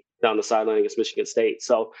to Lee down the sideline against Michigan State.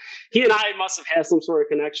 So he and I must have had some sort of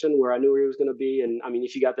connection where I knew where he was going to be. And I mean,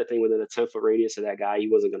 if you got that thing within a 10-foot radius of that guy, he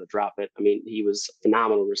wasn't going to drop it. I mean, he was a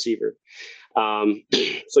phenomenal receiver.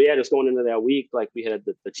 So yeah, just going into that week, like we had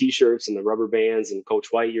the T-shirts and the rubber bands, and Coach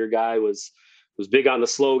White, your guy, was big on the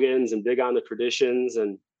slogans and big on the traditions.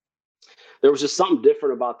 And there was just something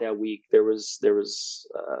different about that week. There was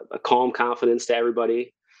a calm confidence to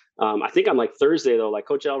everybody. I think on like Thursday though, like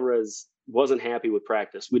Coach Alvarez wasn't happy with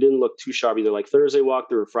practice. We didn't look too sharp either. Like Thursday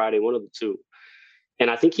walkthrough or Friday, one of the two. And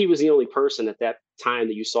I think he was the only person at that time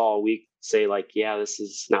that you saw all week say like, yeah, this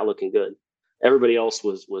is not looking good. Everybody else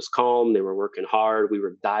was calm. They were working hard. We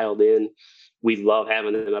were dialed in. We love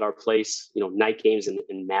having them at our place. You know, night games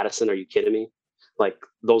in Madison. Are you kidding me? Like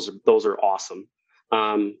those are awesome.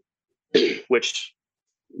 Which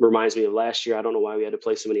reminds me of last year. I don't know why we had to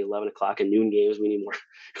play so many 11 o'clock and noon games. We need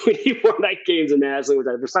more night games in Madison, which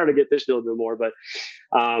we're starting to get this year a little bit more. But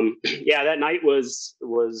yeah, that night was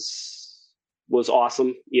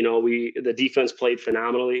awesome. You know, the defense played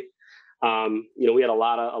phenomenally. You know, we had a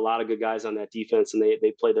lot of good guys on that defense, and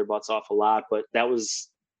they played their butts off a lot. But that was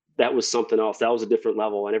something else. That was a different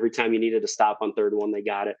level. And every time you needed to stop on 3rd and 1, they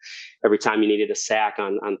got it. Every time you needed a sack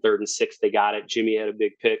on 3rd and 6, they got it. Jimmy had a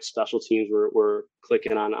big pick. Special teams were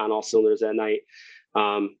clicking on all cylinders that night.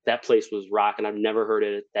 That place was rocking. I've never heard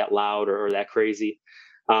it that loud or that crazy.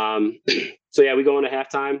 So yeah, we go into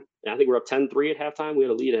halftime. I think we're up 10-3 at halftime. We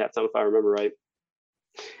had a lead at halftime, if I remember right.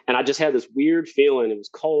 And I just had this weird feeling. It was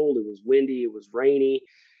cold. It was windy. It was rainy.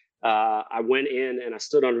 I went in and I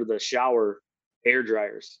stood under the shower air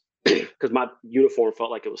dryers because my uniform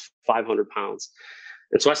felt like it was 500 pounds.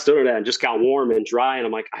 And so I stood under that and just got warm and dry. And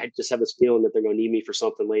I'm like, I just have this feeling that they're going to need me for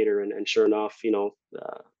something later. And sure enough, you know,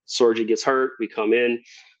 Sorgi gets hurt. We come in.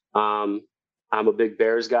 I'm a big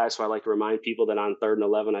Bears guy, so I like to remind people that on 3rd and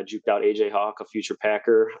 11, I juked out AJ Hawk, a future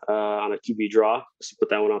Packer, on a QB draw. Just to put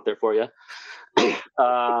that one out there for you.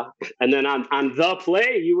 And then on the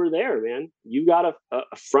play, you were there, man. You got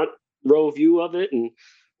a front row view of it, and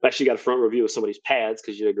actually got a front row view of somebody's pads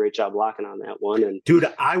because you did a great job blocking on that one. And dude,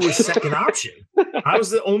 I was second option. I was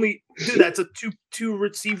the only dude. That's a two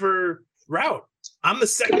receiver route. I'm the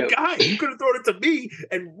second guy. You could have thrown it to me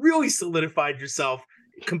and really solidified yourself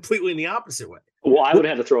completely in the opposite way. Well, I would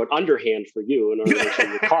have had to throw an underhand for you in order to make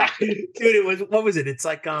sure you caught. Dude, it was, what was it? It's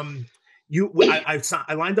like I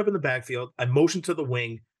lined up in the backfield, I motioned to the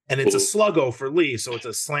wing, and it's a sluggo for Lee, so it's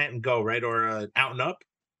a slant and go, right? Or a out and up.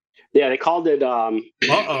 Yeah, they called it They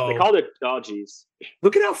called it, oh geez.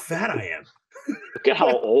 Look at how fat I am. Look at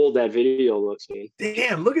how old that video looks, man.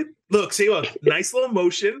 Damn, look, nice little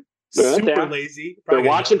motion. Super lazy. They're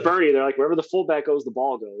watching Bernie. They're like, wherever the fullback goes, the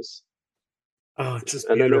ball goes. Oh, it's just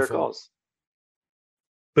and beautiful. Then there it goes.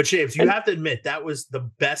 But James, you have to admit that was the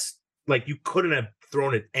best. Like, you couldn't have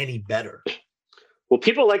thrown it any better. Well,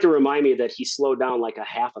 people like to remind me that he slowed down like a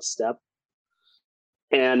half a step.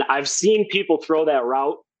 And I've seen people throw that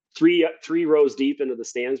route three rows deep into the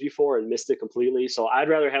stands before and missed it completely. So I'd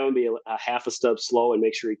rather have him be a half a step slow and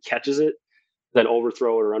make sure he catches it than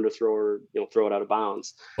overthrow it or underthrow or throw it out of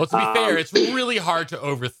bounds. Well, to be fair, it's really hard to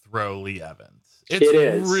overthrow Lee Evans.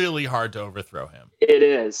 It's really hard to overthrow him. It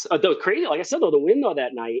is. Though crazy, like I said, though, the wind though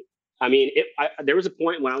that night, I mean, there was a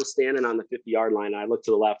point when I was standing on the 50-yard line, and I looked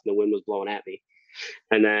to the left and the wind was blowing at me.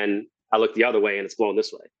 And then I looked the other way and it's blowing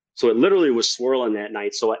this way. So it literally was swirling that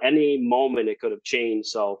night. So at any moment it could have changed.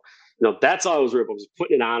 So, that's all I was ripping. I was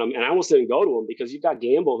putting it on him. And I almost didn't go to him because you've got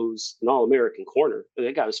Gamble, who's an All-American corner. And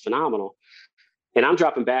that guy was phenomenal. And I'm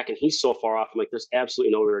dropping back and he's so far off. I'm like, there's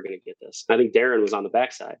absolutely no way we're going to get this. And I think Darren was on the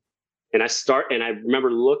backside. And I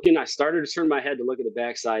remember looking, I started to turn my head to look at the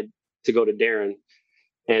backside to go to Darren.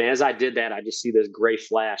 And as I did that, I just see this gray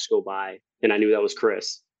flash go by and I knew that was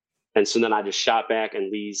Chris. And so then I just shot back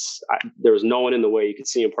and there was no one in the way. You could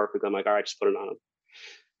see him perfectly. I'm like, all right, just put it on him.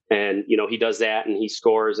 And, he does that and he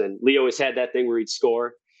scores. And Lee always had that thing where he'd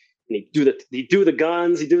score and he'd do the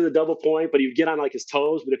guns, he'd do the double point, but he'd get on like his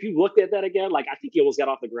toes. But if you looked at that again, like I think he almost got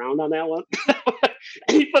off the ground on that one.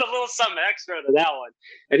 And he put a little something extra to that one.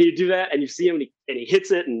 And he'd do that and you see him and he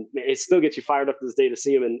hits it and it still gets you fired up to this day to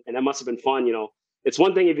see him. And that must have been fun. It's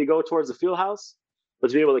one thing if you go towards the field house, but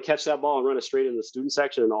to be able to catch that ball and run it straight into the student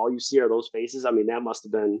section and all you see are those faces, I mean, that must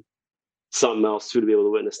have been something else too, to be able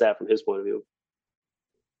to witness that from his point of view.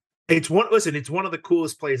 It's one of the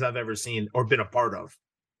coolest plays I've ever seen or been a part of.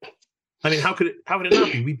 I mean, how could it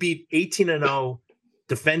not be? We beat 18-0,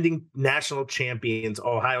 defending national champions,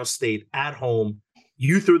 Ohio State at home.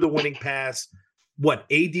 You threw the winning pass.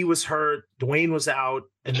 AD was hurt, Dwayne was out,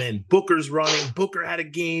 and then Booker's running. Booker had a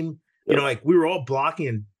game. We were all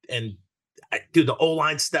blocking and dude, the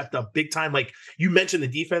O-line stepped up big time. Like you mentioned, the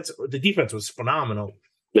defense was phenomenal.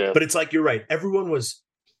 Yeah. But it's like, you're right. Everyone was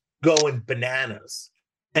going bananas.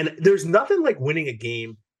 And there's nothing like winning a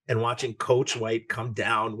game and watching Coach White come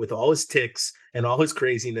down with all his tics and all his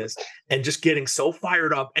craziness and just getting so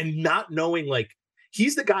fired up and not knowing, like,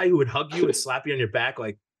 he's the guy who would hug you and slap you on your back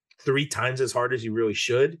like 3 times as hard as you really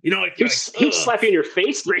should. You know, like he was slapping in your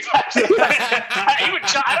face 3 times.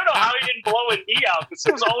 I don't know how he didn't blow a knee out, because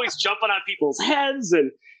he was always jumping on people's heads,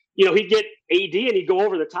 and he'd get AD and he'd go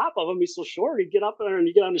over the top of him. He's so short, he'd get up there and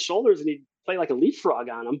he'd get on his shoulders and he'd play like a leapfrog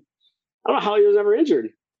on him. I don't know how he was ever injured.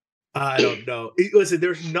 I don't know. Listen,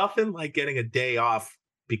 there's nothing like getting a day off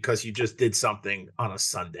because you just did something on a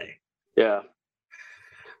Sunday. Yeah.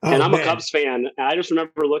 And I'm a Cubs fan. And I just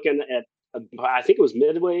remember looking at, I think it was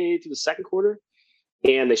midway through the second quarter,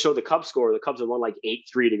 and they showed the Cubs score. The Cubs had won like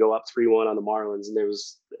 8-3 to go up 3-1 on the Marlins. And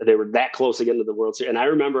they were that close to getting to the World Series. And I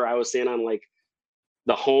remember I was standing on like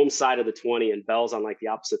the home side of the 20 and Bell's on like the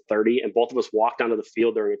opposite 30. And both of us walked onto the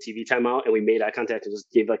field during a TV timeout, and we made eye contact and just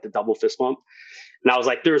gave like the double fist bump. And I was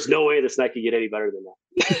like, there's no way this night could get any better than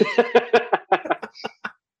that.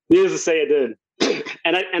 Needless to say, it did.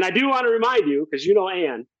 And I do want to remind you, because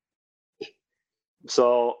Ann.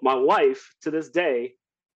 So my wife, to this day,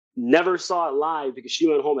 never saw it live because she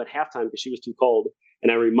went home at halftime because she was too cold.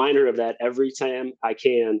 And I remind her of that every time I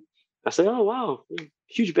can. I say, oh, wow,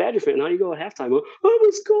 huge Badger fan. How do you go at halftime? Oh, it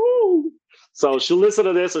was cold. So she'll listen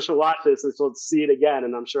to this or she'll watch this and she'll see it again.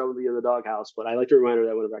 And I'm sure I'll be in the doghouse. But I like to remind her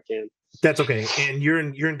that whenever I can. That's okay. And you're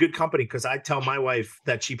in good company, because I tell my wife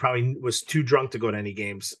that she probably was too drunk to go to any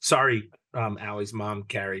games. Sorry, Allie's mom,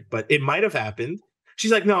 Carrie, but it might have happened.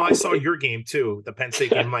 She's like, no, I saw your game too, the Penn State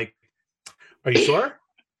game. I'm like, are you sure?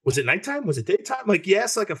 Was it nighttime? Was it daytime? Like,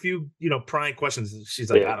 yes, like a few, prying questions. She's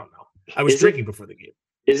like, I don't know. I was drinking before the game.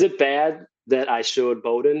 Is it bad that I showed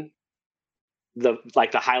Bowden the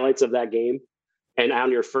highlights of that game, and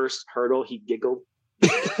on your first hurdle he giggled? I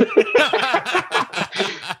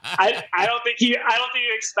don't think he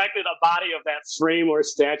expected a body of that frame or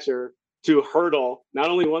stature to hurdle not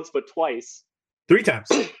only once but twice. 3 times.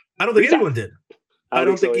 I don't think anyone did. I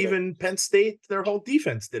don't think even Penn State, their whole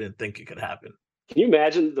defense, didn't think it could happen. Can you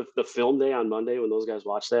imagine the film day on Monday when those guys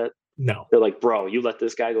watch that? No. They're like, bro, you let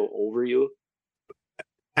this guy go over you?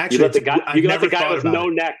 Actually, you let the guy with no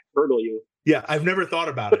neck hurdle you. Yeah, I've never thought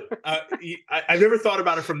about it. I've never thought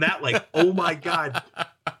about it from that. Like, oh my God,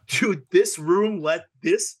 dude, this room let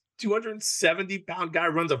this 270-pound guy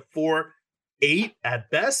runs a 4.8 at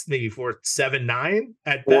best, maybe 4.79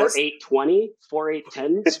 at best. 4.820,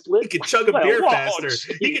 4.810 split. He could chug a beer faster.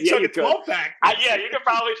 He could chug a 12-pack. You could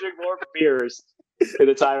probably drink more beers in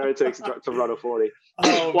the time it takes to run a 40.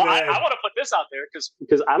 Oh, well, I want to put this out there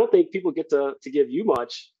because I don't think people get to give you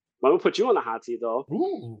much. I'm going to put you on the hot seat, though.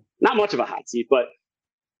 Ooh. Not much of a hot seat, but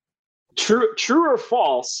true or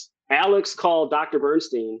false, Alex called Dr.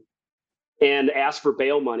 Bernstein and asked for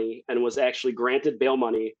bail money and was actually granted bail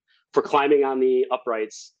money for climbing on the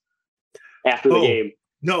uprights after the game.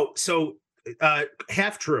 No, so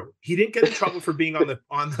half true. He didn't get in trouble for being on the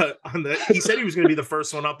he said he was going to be the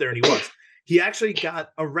first one up there, and he was. He actually got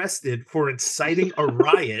arrested for inciting a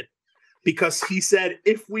riot because he said,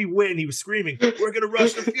 if we win, he was screaming, we're going to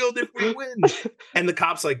rush the field if we win. And the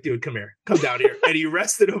cop's like, dude, come here, come down here. And he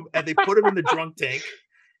arrested him, and they put him in the drunk tank.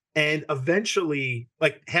 And eventually,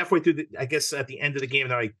 like halfway through I guess at the end of the game,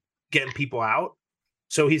 they're like getting people out.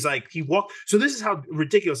 So he's like, he walked. So this is how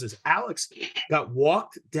ridiculous this is. Alex got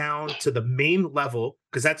walked down to the main level,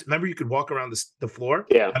 because remember, you could walk around the floor.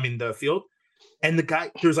 Yeah. I mean, the field. And the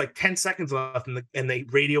guy, there's like 10 seconds left, and they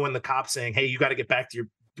radio in the cops saying, hey, you got to get back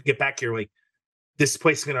here. Like, this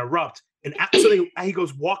place is going to erupt. And so he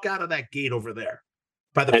goes, walk out of that gate over there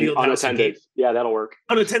by the field. Unattended. Yeah, that'll work.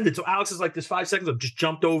 Unattended. So Alex is like, this 5 seconds of just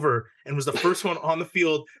jumped over and was the first one on the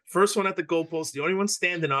field, first one at the goalpost, the only one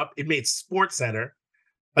standing up. It made Sports Center.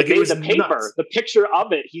 Like, it was the paper, nuts. The picture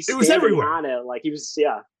of it. It was everywhere on it. Like, he was,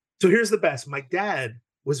 yeah. So here's the best. My dad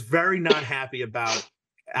was very not happy about,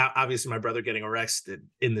 obviously, my brother getting arrested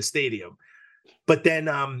in the stadium. But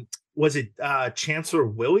then, was it Chancellor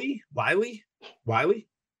Wiley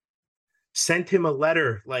sent him a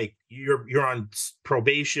letter like, you're on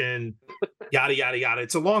probation, yada yada yada.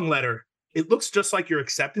 It's a long letter. It looks just like your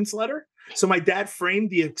acceptance letter. So my dad framed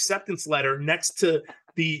the acceptance letter next to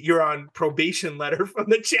the you're on probation letter from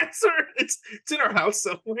the chancellor. It's in our house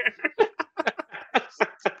somewhere.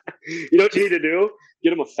 You know what you need to do?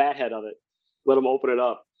 Get him a fat head of it. Let him open it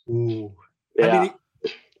up. Ooh. Yeah. I mean,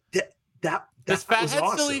 that does Fathead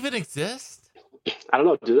awesome. still even exist? I don't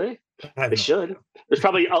know. Do they? They should. There's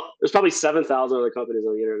probably 7,000 other companies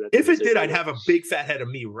on the internet. If it did, I'd have a big fat head of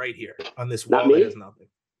me right here on this wall. Not me? That has nothing.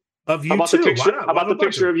 Of you how about too. The picture, Why not? How about the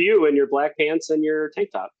picture of you in your black pants and your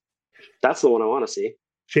tank top? That's the one I want to see.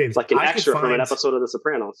 James, it's like an extra from an episode of The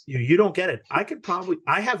Sopranos. You don't get it.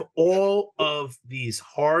 I have all of these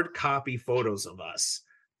hard copy photos of us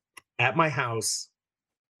at my house,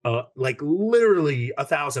 like literally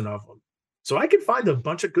 1,000 of them. So I can find a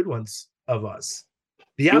bunch of good ones of us.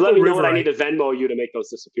 The You Apple let me know River, when I need to Venmo you to make those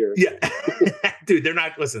disappear. Yeah. Dude, they're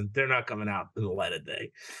not coming out in the light of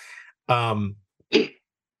day.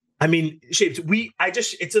 I mean, Shapes,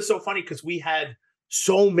 it's just so funny because we had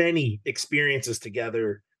so many experiences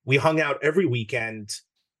together. We hung out every weekend.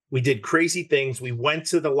 We did crazy things. We went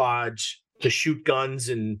to the lodge to shoot guns,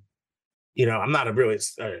 and I'm not a really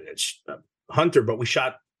hunter, but we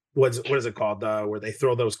shot. What is it called? Where they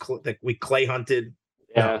throw those we clay hunted.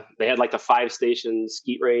 Yeah, No. They had like the 5-station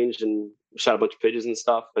skeet range and shot a bunch of pigeons and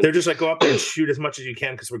stuff. But they're just like, go up there and shoot as much as you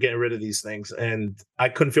can because we're getting rid of these things. And I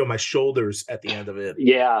couldn't feel my shoulders at the end of it.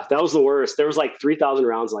 Yeah, that was the worst. There was like 3,000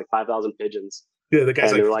 rounds and like 5,000 pigeons. Yeah, the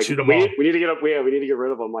guys like, shoot them all. We need to get up. Yeah, we need to get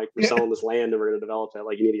rid of them. Like, we're selling this land and we're going to develop it.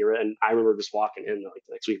 Like, you need to get rid. And I remember just walking in like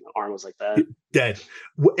the next week, my arm was like that. Dead.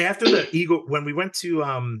 After the Eagle, when we went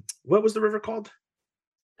to what was the river called?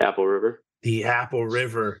 Apple River. The Apple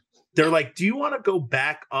River. They're like, do you want to go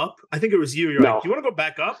back up? I think it was you. You're No. like, do you want to go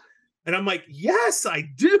back up? And I'm like, yes, I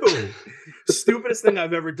do. Stupidest thing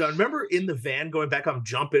I've ever done. Remember in the van going back, I'm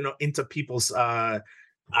jumping into people's I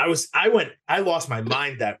lost my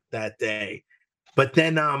mind that day. But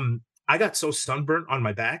then I got so sunburnt on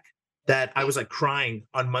my back that I was like crying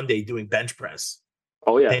on Monday doing bench press.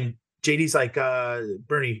 Oh yeah. And JD's like,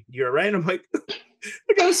 Bernie, you're all right? And I'm like,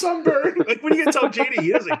 I got a sunburn. Like, what are you gonna tell JD?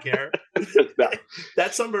 He doesn't care. No.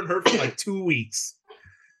 That sunburn hurt for like 2 weeks.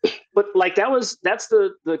 But like that's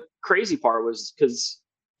the crazy part was because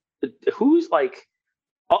who's like,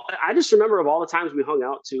 I just remember of all the times we hung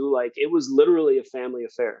out too, like it was literally a family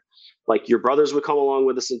affair. Like your brothers would come along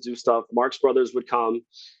with us and do stuff. Mark's brothers would come.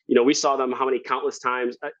 We saw them how many countless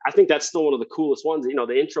times. I think that's still one of the coolest ones.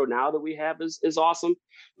 The intro now that we have is awesome.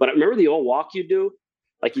 But I remember the old walk you do.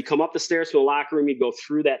 Like you come up the stairs to the locker room, you go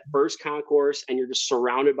through that first concourse, and you're just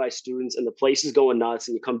surrounded by students, and the place is going nuts.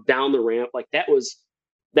 And you come down the ramp, like that was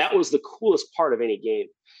the coolest part of any game.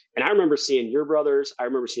 And I remember seeing your brothers. I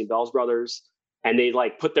remember seeing Bell's brothers. And they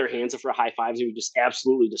like put their hands up for high fives and we just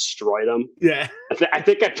absolutely destroy them. Yeah, I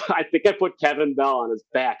think I put Kevin Bell on his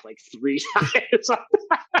back like 3 times.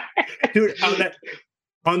 Dude,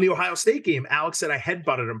 on the Ohio State game, Alex said I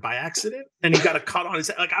headbutted him by accident, and he got a cut on his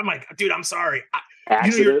head. Like I'm like, dude, I'm sorry.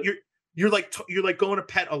 You're like going to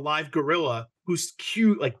pet a live gorilla who's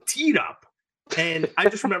cute, like teed up, and I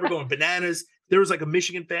just remember going bananas. There was like a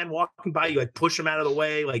Michigan fan walking by, you like push him out of the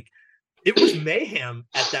way, like. It was mayhem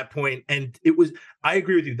at that point. And I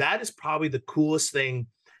agree with you. That is probably the coolest thing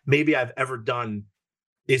maybe I've ever done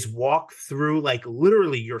is walk through like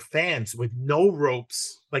literally your fans with no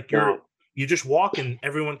ropes. Like you just walk and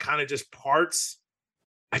everyone kind of just parts.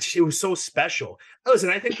 It was so special.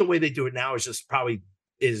 Listen, I think the way they do it now is just probably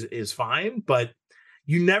is fine, but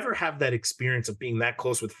you never have that experience of being that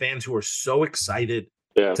close with fans who are so excited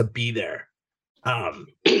to be there.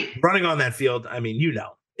 Running on that field, I mean,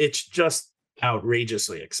 it's just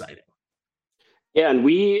outrageously exciting. Yeah. And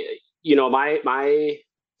we, my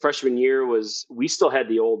freshman year we still had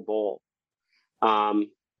the old bowl. And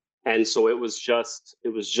so it was just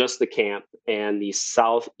the camp, and the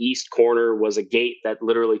southeast corner was a gate that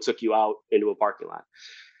literally took you out into a parking lot.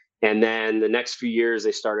 And then the next few years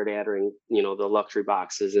they started adding, the luxury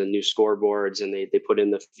boxes and new scoreboards, and they put in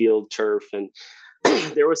the field turf. And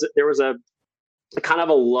there was a kind of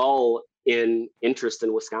a lull in interest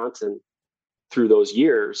in Wisconsin through those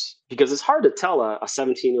years, because it's hard to tell a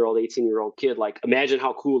 17-year-old, 18-year-old kid, like, imagine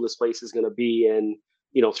how cool this place is going to be in,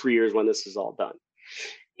 3 years when this is all done.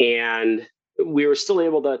 And we were still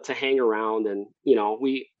able to hang around, and,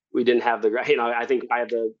 we didn't have I think I have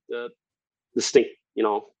the distinct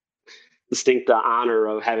honor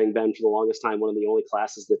of having been for the longest time one of the only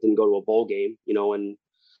classes that didn't go to a bowl game, when it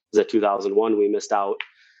was at 2001, we missed out.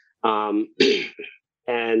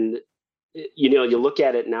 And you look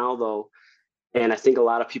at it now though, and I think a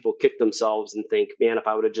lot of people kick themselves and think, man, if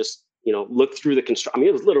I would have just, looked through the construction. I mean,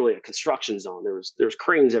 it was literally a construction zone. There was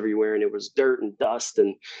cranes everywhere, and it was dirt and dust,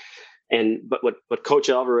 but what Coach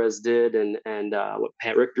Alvarez did and what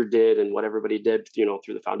Pat Richter did and what everybody did,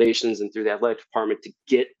 through the foundations and through the athletic department to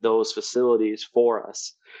get those facilities for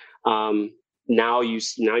us. Now you're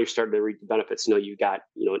starting to reap the benefits. You got,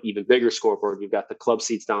 an even bigger scoreboard. You've got the club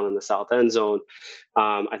seats down in the south end zone.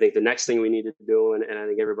 I think the next thing we need to do, and I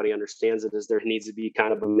think everybody understands it, is there needs to be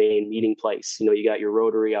kind of a main meeting place. You got your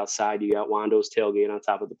Rotary outside, you got Wando's tailgate on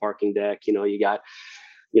top of the parking deck, you got,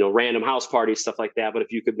 random house parties, stuff like that. But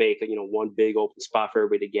if you could make, one big open spot for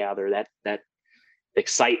everybody to gather, that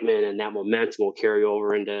excitement and that momentum will carry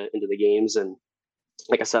over into the games. And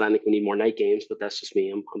like I said, I think we need more night games, but that's just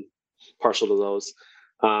me. I'm partial to those.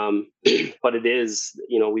 But it is,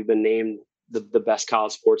 we've been named the best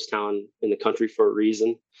college sports town in the country for a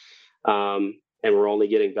reason. And we're only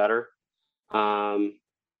getting better.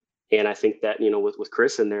 And I think that, with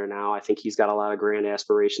Chris in there now, I think he's got a lot of grand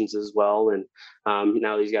aspirations as well. And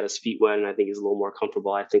now that he's got his feet wet and I think he's a little more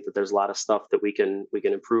comfortable, I think that there's a lot of stuff that we can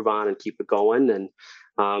improve on and keep it going. And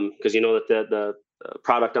because that the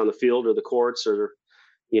product on the field or the courts or,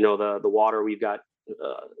 the water, we've got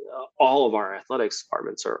all of our athletics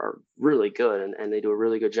departments are really good and they do a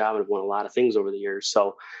really good job and have won a lot of things over the years.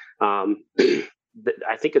 So I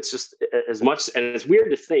think it's just as much, and it's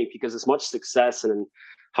weird to think because as much success and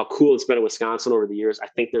how cool it's been in Wisconsin over the years, I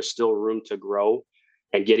think there's still room to grow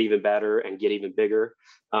and get even better and get even bigger.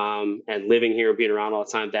 And living here and being around all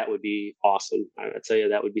the time, that would be awesome. I tell you,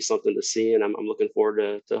 that would be something to see. And I'm looking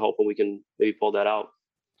forward to hoping we can maybe pull that out.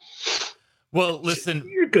 Well, listen,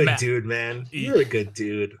 you're a good dude, man. You're a good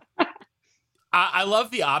dude. I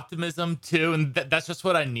love the optimism too, and that's just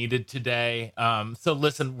what I needed today. So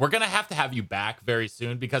listen, we're gonna have you back very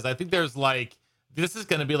soon because I think there's this is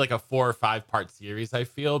gonna be like a 4 or 5 part series. I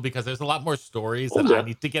feel because there's a lot more stories that I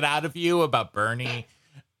need to get out of you about Bernie.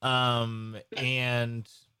 And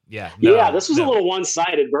this was a little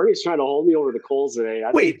one-sided. Bernie's trying to hold me over the coals today.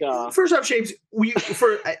 First off, James, we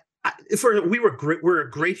were great. We're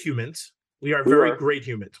great humans. We are very great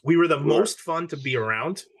humans. We were the most fun to be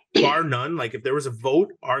around, bar none. Like if there was a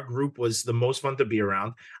vote, our group was the most fun to be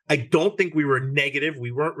around. I don't think we were negative.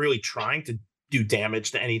 We weren't really trying to do damage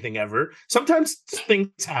to anything ever. Sometimes things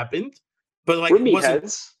happened, but we're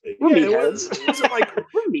meatheads. It wasn't like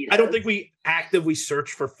I don't think we actively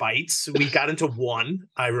searched for fights. We got into one,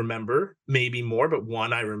 I remember, maybe more, but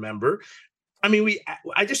one I remember. I mean,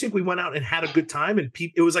 I just think we went out and had a good time, and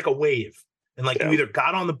it was like a wave. And you either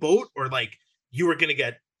got on the boat or you were going to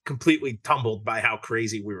get completely tumbled by how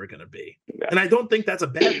crazy we were going to be. Yeah. And I don't think that's a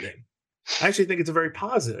bad thing. I actually think it's a very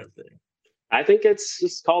positive thing. I think it's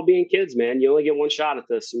just called being kids, man. You only get one shot at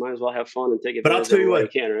this. You might as well have fun and take it. But I'll tell you what, you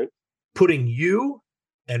can, right? Putting you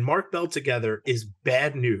and Mark Bell together is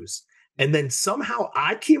bad news. And then somehow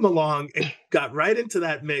I came along and got right into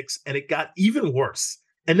that mix and it got even worse.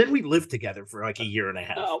 And then we lived together for a year and a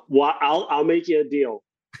half. Well, I'll make you a deal.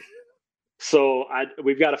 So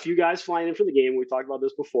we've got a few guys flying in for the game. We talked about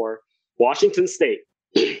this before. Washington State.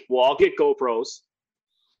 We'll all get GoPros.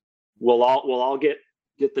 We'll all get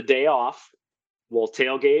the day off. We'll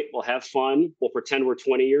tailgate. We'll have fun. We'll pretend we're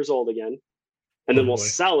 20 years old again, and then we'll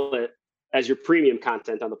sell it as your premium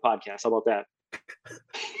content on the podcast. How about that?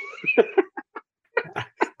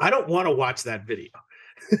 I don't want to watch that video.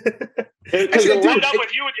 Because it'll end up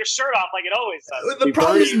with you with your shirt off like it always does. The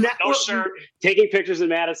problem is no shirt, taking pictures in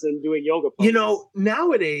Madison, doing yoga poses.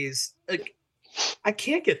 Nowadays, I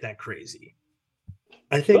can't get that crazy.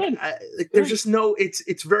 I think there's just no.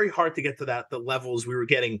 It's very hard to get to the levels we were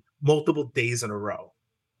getting multiple days in a row.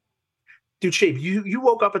 Dude, Shape, you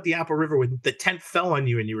woke up at the Apple River when the tent fell on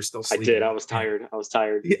you and you were still sleeping. I did. I was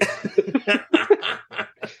tired. Yeah.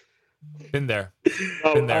 Been there.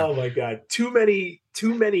 Oh my God. Too many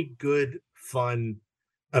good, fun,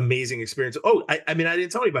 amazing experiences. Oh, I mean, I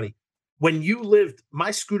didn't tell anybody. When you lived,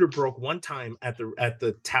 my scooter broke one time at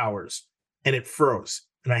the towers and it froze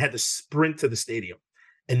and I had to sprint to the stadium.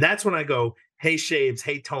 And that's when I go, hey, Shaves,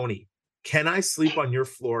 hey, Tony, can I sleep on your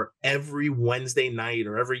floor every Wednesday night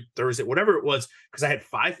or every Thursday, whatever it was? Because I had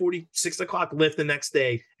 5:40, 6 o'clock lift the next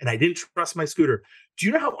day and I didn't trust my scooter. Do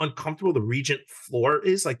you know how uncomfortable the Regent floor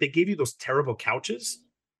is? They gave you those terrible couches.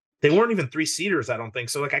 They weren't even 3-seaters, I don't think.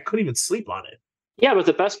 So I couldn't even sleep on it. Yeah, but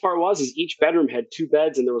the best part is each bedroom had 2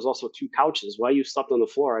 beds and there was also 2 couches. Why you slept on the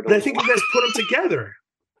floor? I think you guys put them together.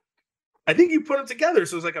 I think you put them together,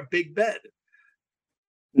 so it was like a big bed.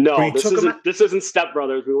 No, this isn't Step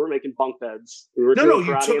Brothers. We weren't making bunk beds. We were doing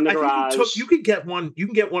karate in the garage. You could get one. You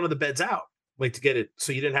can get one of the beds out, to get it,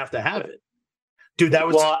 so you didn't have to have it. Dude, that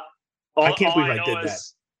was. I can't believe I did that.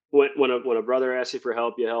 When a brother asks you for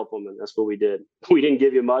help, you help them, and that's what we did. We didn't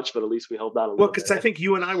give you much, but at least we helped out a little. Well, because I think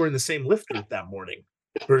you and I were in the same lift group that morning,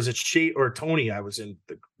 or is it Shay or Tony? I was in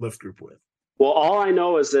the lift group with. Well, all I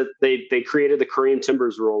know is that they created the Kareem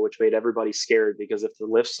Timbers rule, which made everybody scared because if the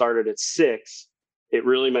lift started at 6. It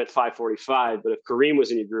really meant 5:45, but if Kareem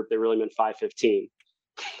was in your group, they really meant 5:15.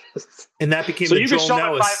 And that became so the you Joel could show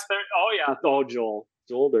Nellis. At 5:30. Oh yeah,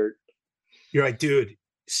 Joel Dirt. You're like, dude,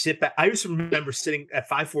 sit back. I used to remember sitting at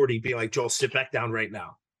 5:40, being like, Joel, sit back down right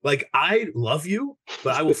now. I love you,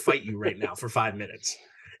 but I will fight you right now for 5 minutes.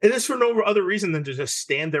 And it's for no other reason than to just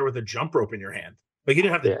stand there with a jump rope in your hand. You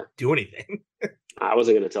didn't have to do anything. I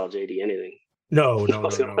wasn't going to tell JD anything. No.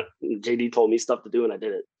 JD told me stuff to do, and I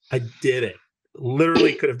did it. I did it.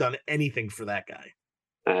 Literally could have done anything for that guy.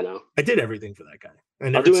 I know. I did everything for that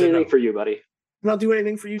guy. I'll do anything for you, buddy. and I'll do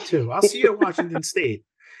anything for you too. I'll see you at Washington State.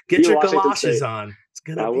 Get See you your at Washington galoshes State. on. It's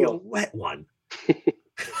gonna I be a will. wet one.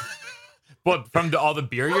 What, from all the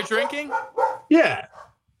beer you're drinking? Yeah.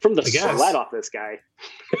 From the I guess. sweat off this guy.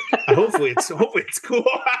 Hopefully it's cool.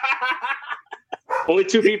 Only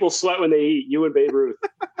two people sweat when they eat, you and Babe Ruth.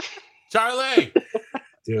 Charlie.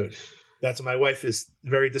 Dude, that's my wife is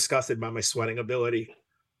very disgusted by my sweating ability.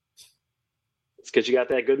 It's because you got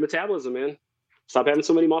that good metabolism, man. Stop having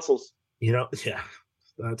so many muscles. You know, yeah.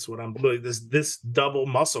 That's what I'm doing. This double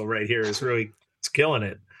muscle right here is really it's killing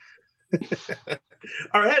it.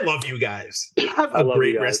 All right, I love you guys. Have I a love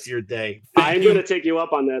great you guys. rest of your day. I'm going to take you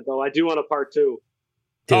up on that, though. I do want a part 2.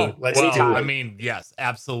 Dude, let's well, do it. I mean, yes,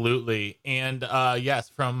 absolutely. And yes,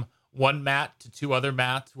 from one Matt to 2 other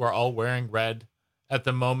Matts who are all wearing red at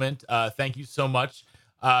the moment. Thank you so much.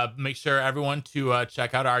 Make sure everyone to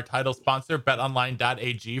check out our title sponsor,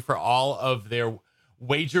 betonline.ag, for all of their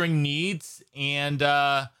wagering needs. And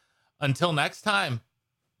until next time,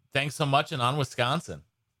 thanks so much, and on Wisconsin.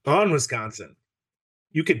 On Wisconsin.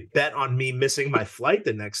 You could bet on me missing my flight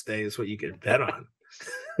the next day is what you could bet on.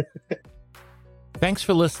 Thanks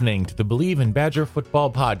for listening to the Believe in Badger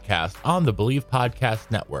Football podcast on the Believe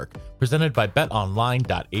Podcast Network, presented by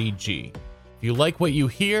betonline.ag. If you like what you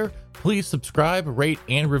hear, please subscribe, rate,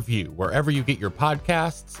 and review wherever you get your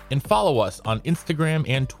podcasts, and follow us on Instagram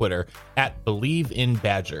and Twitter at Believe in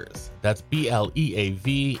Badgers. That's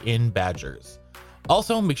BLEAV in Badgers.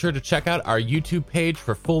 Also, make sure to check out our YouTube page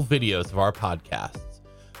for full videos of our podcasts.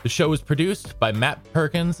 The show is produced by Matt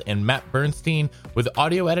Perkins and Matt Bernstein, with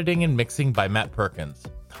audio editing and mixing by Matt Perkins.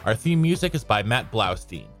 Our theme music is by Matt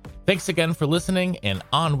Blaustein. Thanks again for listening, and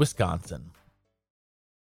on Wisconsin.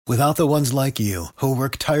 Without the ones like you, who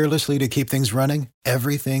work tirelessly to keep things running,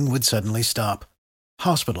 everything would suddenly stop.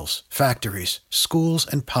 Hospitals, factories, schools,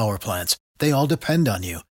 and power plants, they all depend on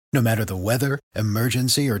you. No matter the weather,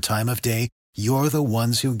 emergency, or time of day, you're the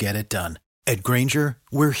ones who get it done. At Grainger,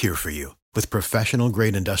 we're here for you with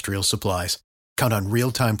professional-grade industrial supplies. Count on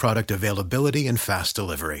real-time product availability and fast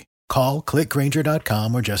delivery. Call, click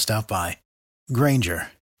Grainger.com, or just stop by. Grainger,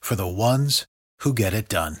 for the ones who get it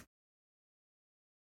done.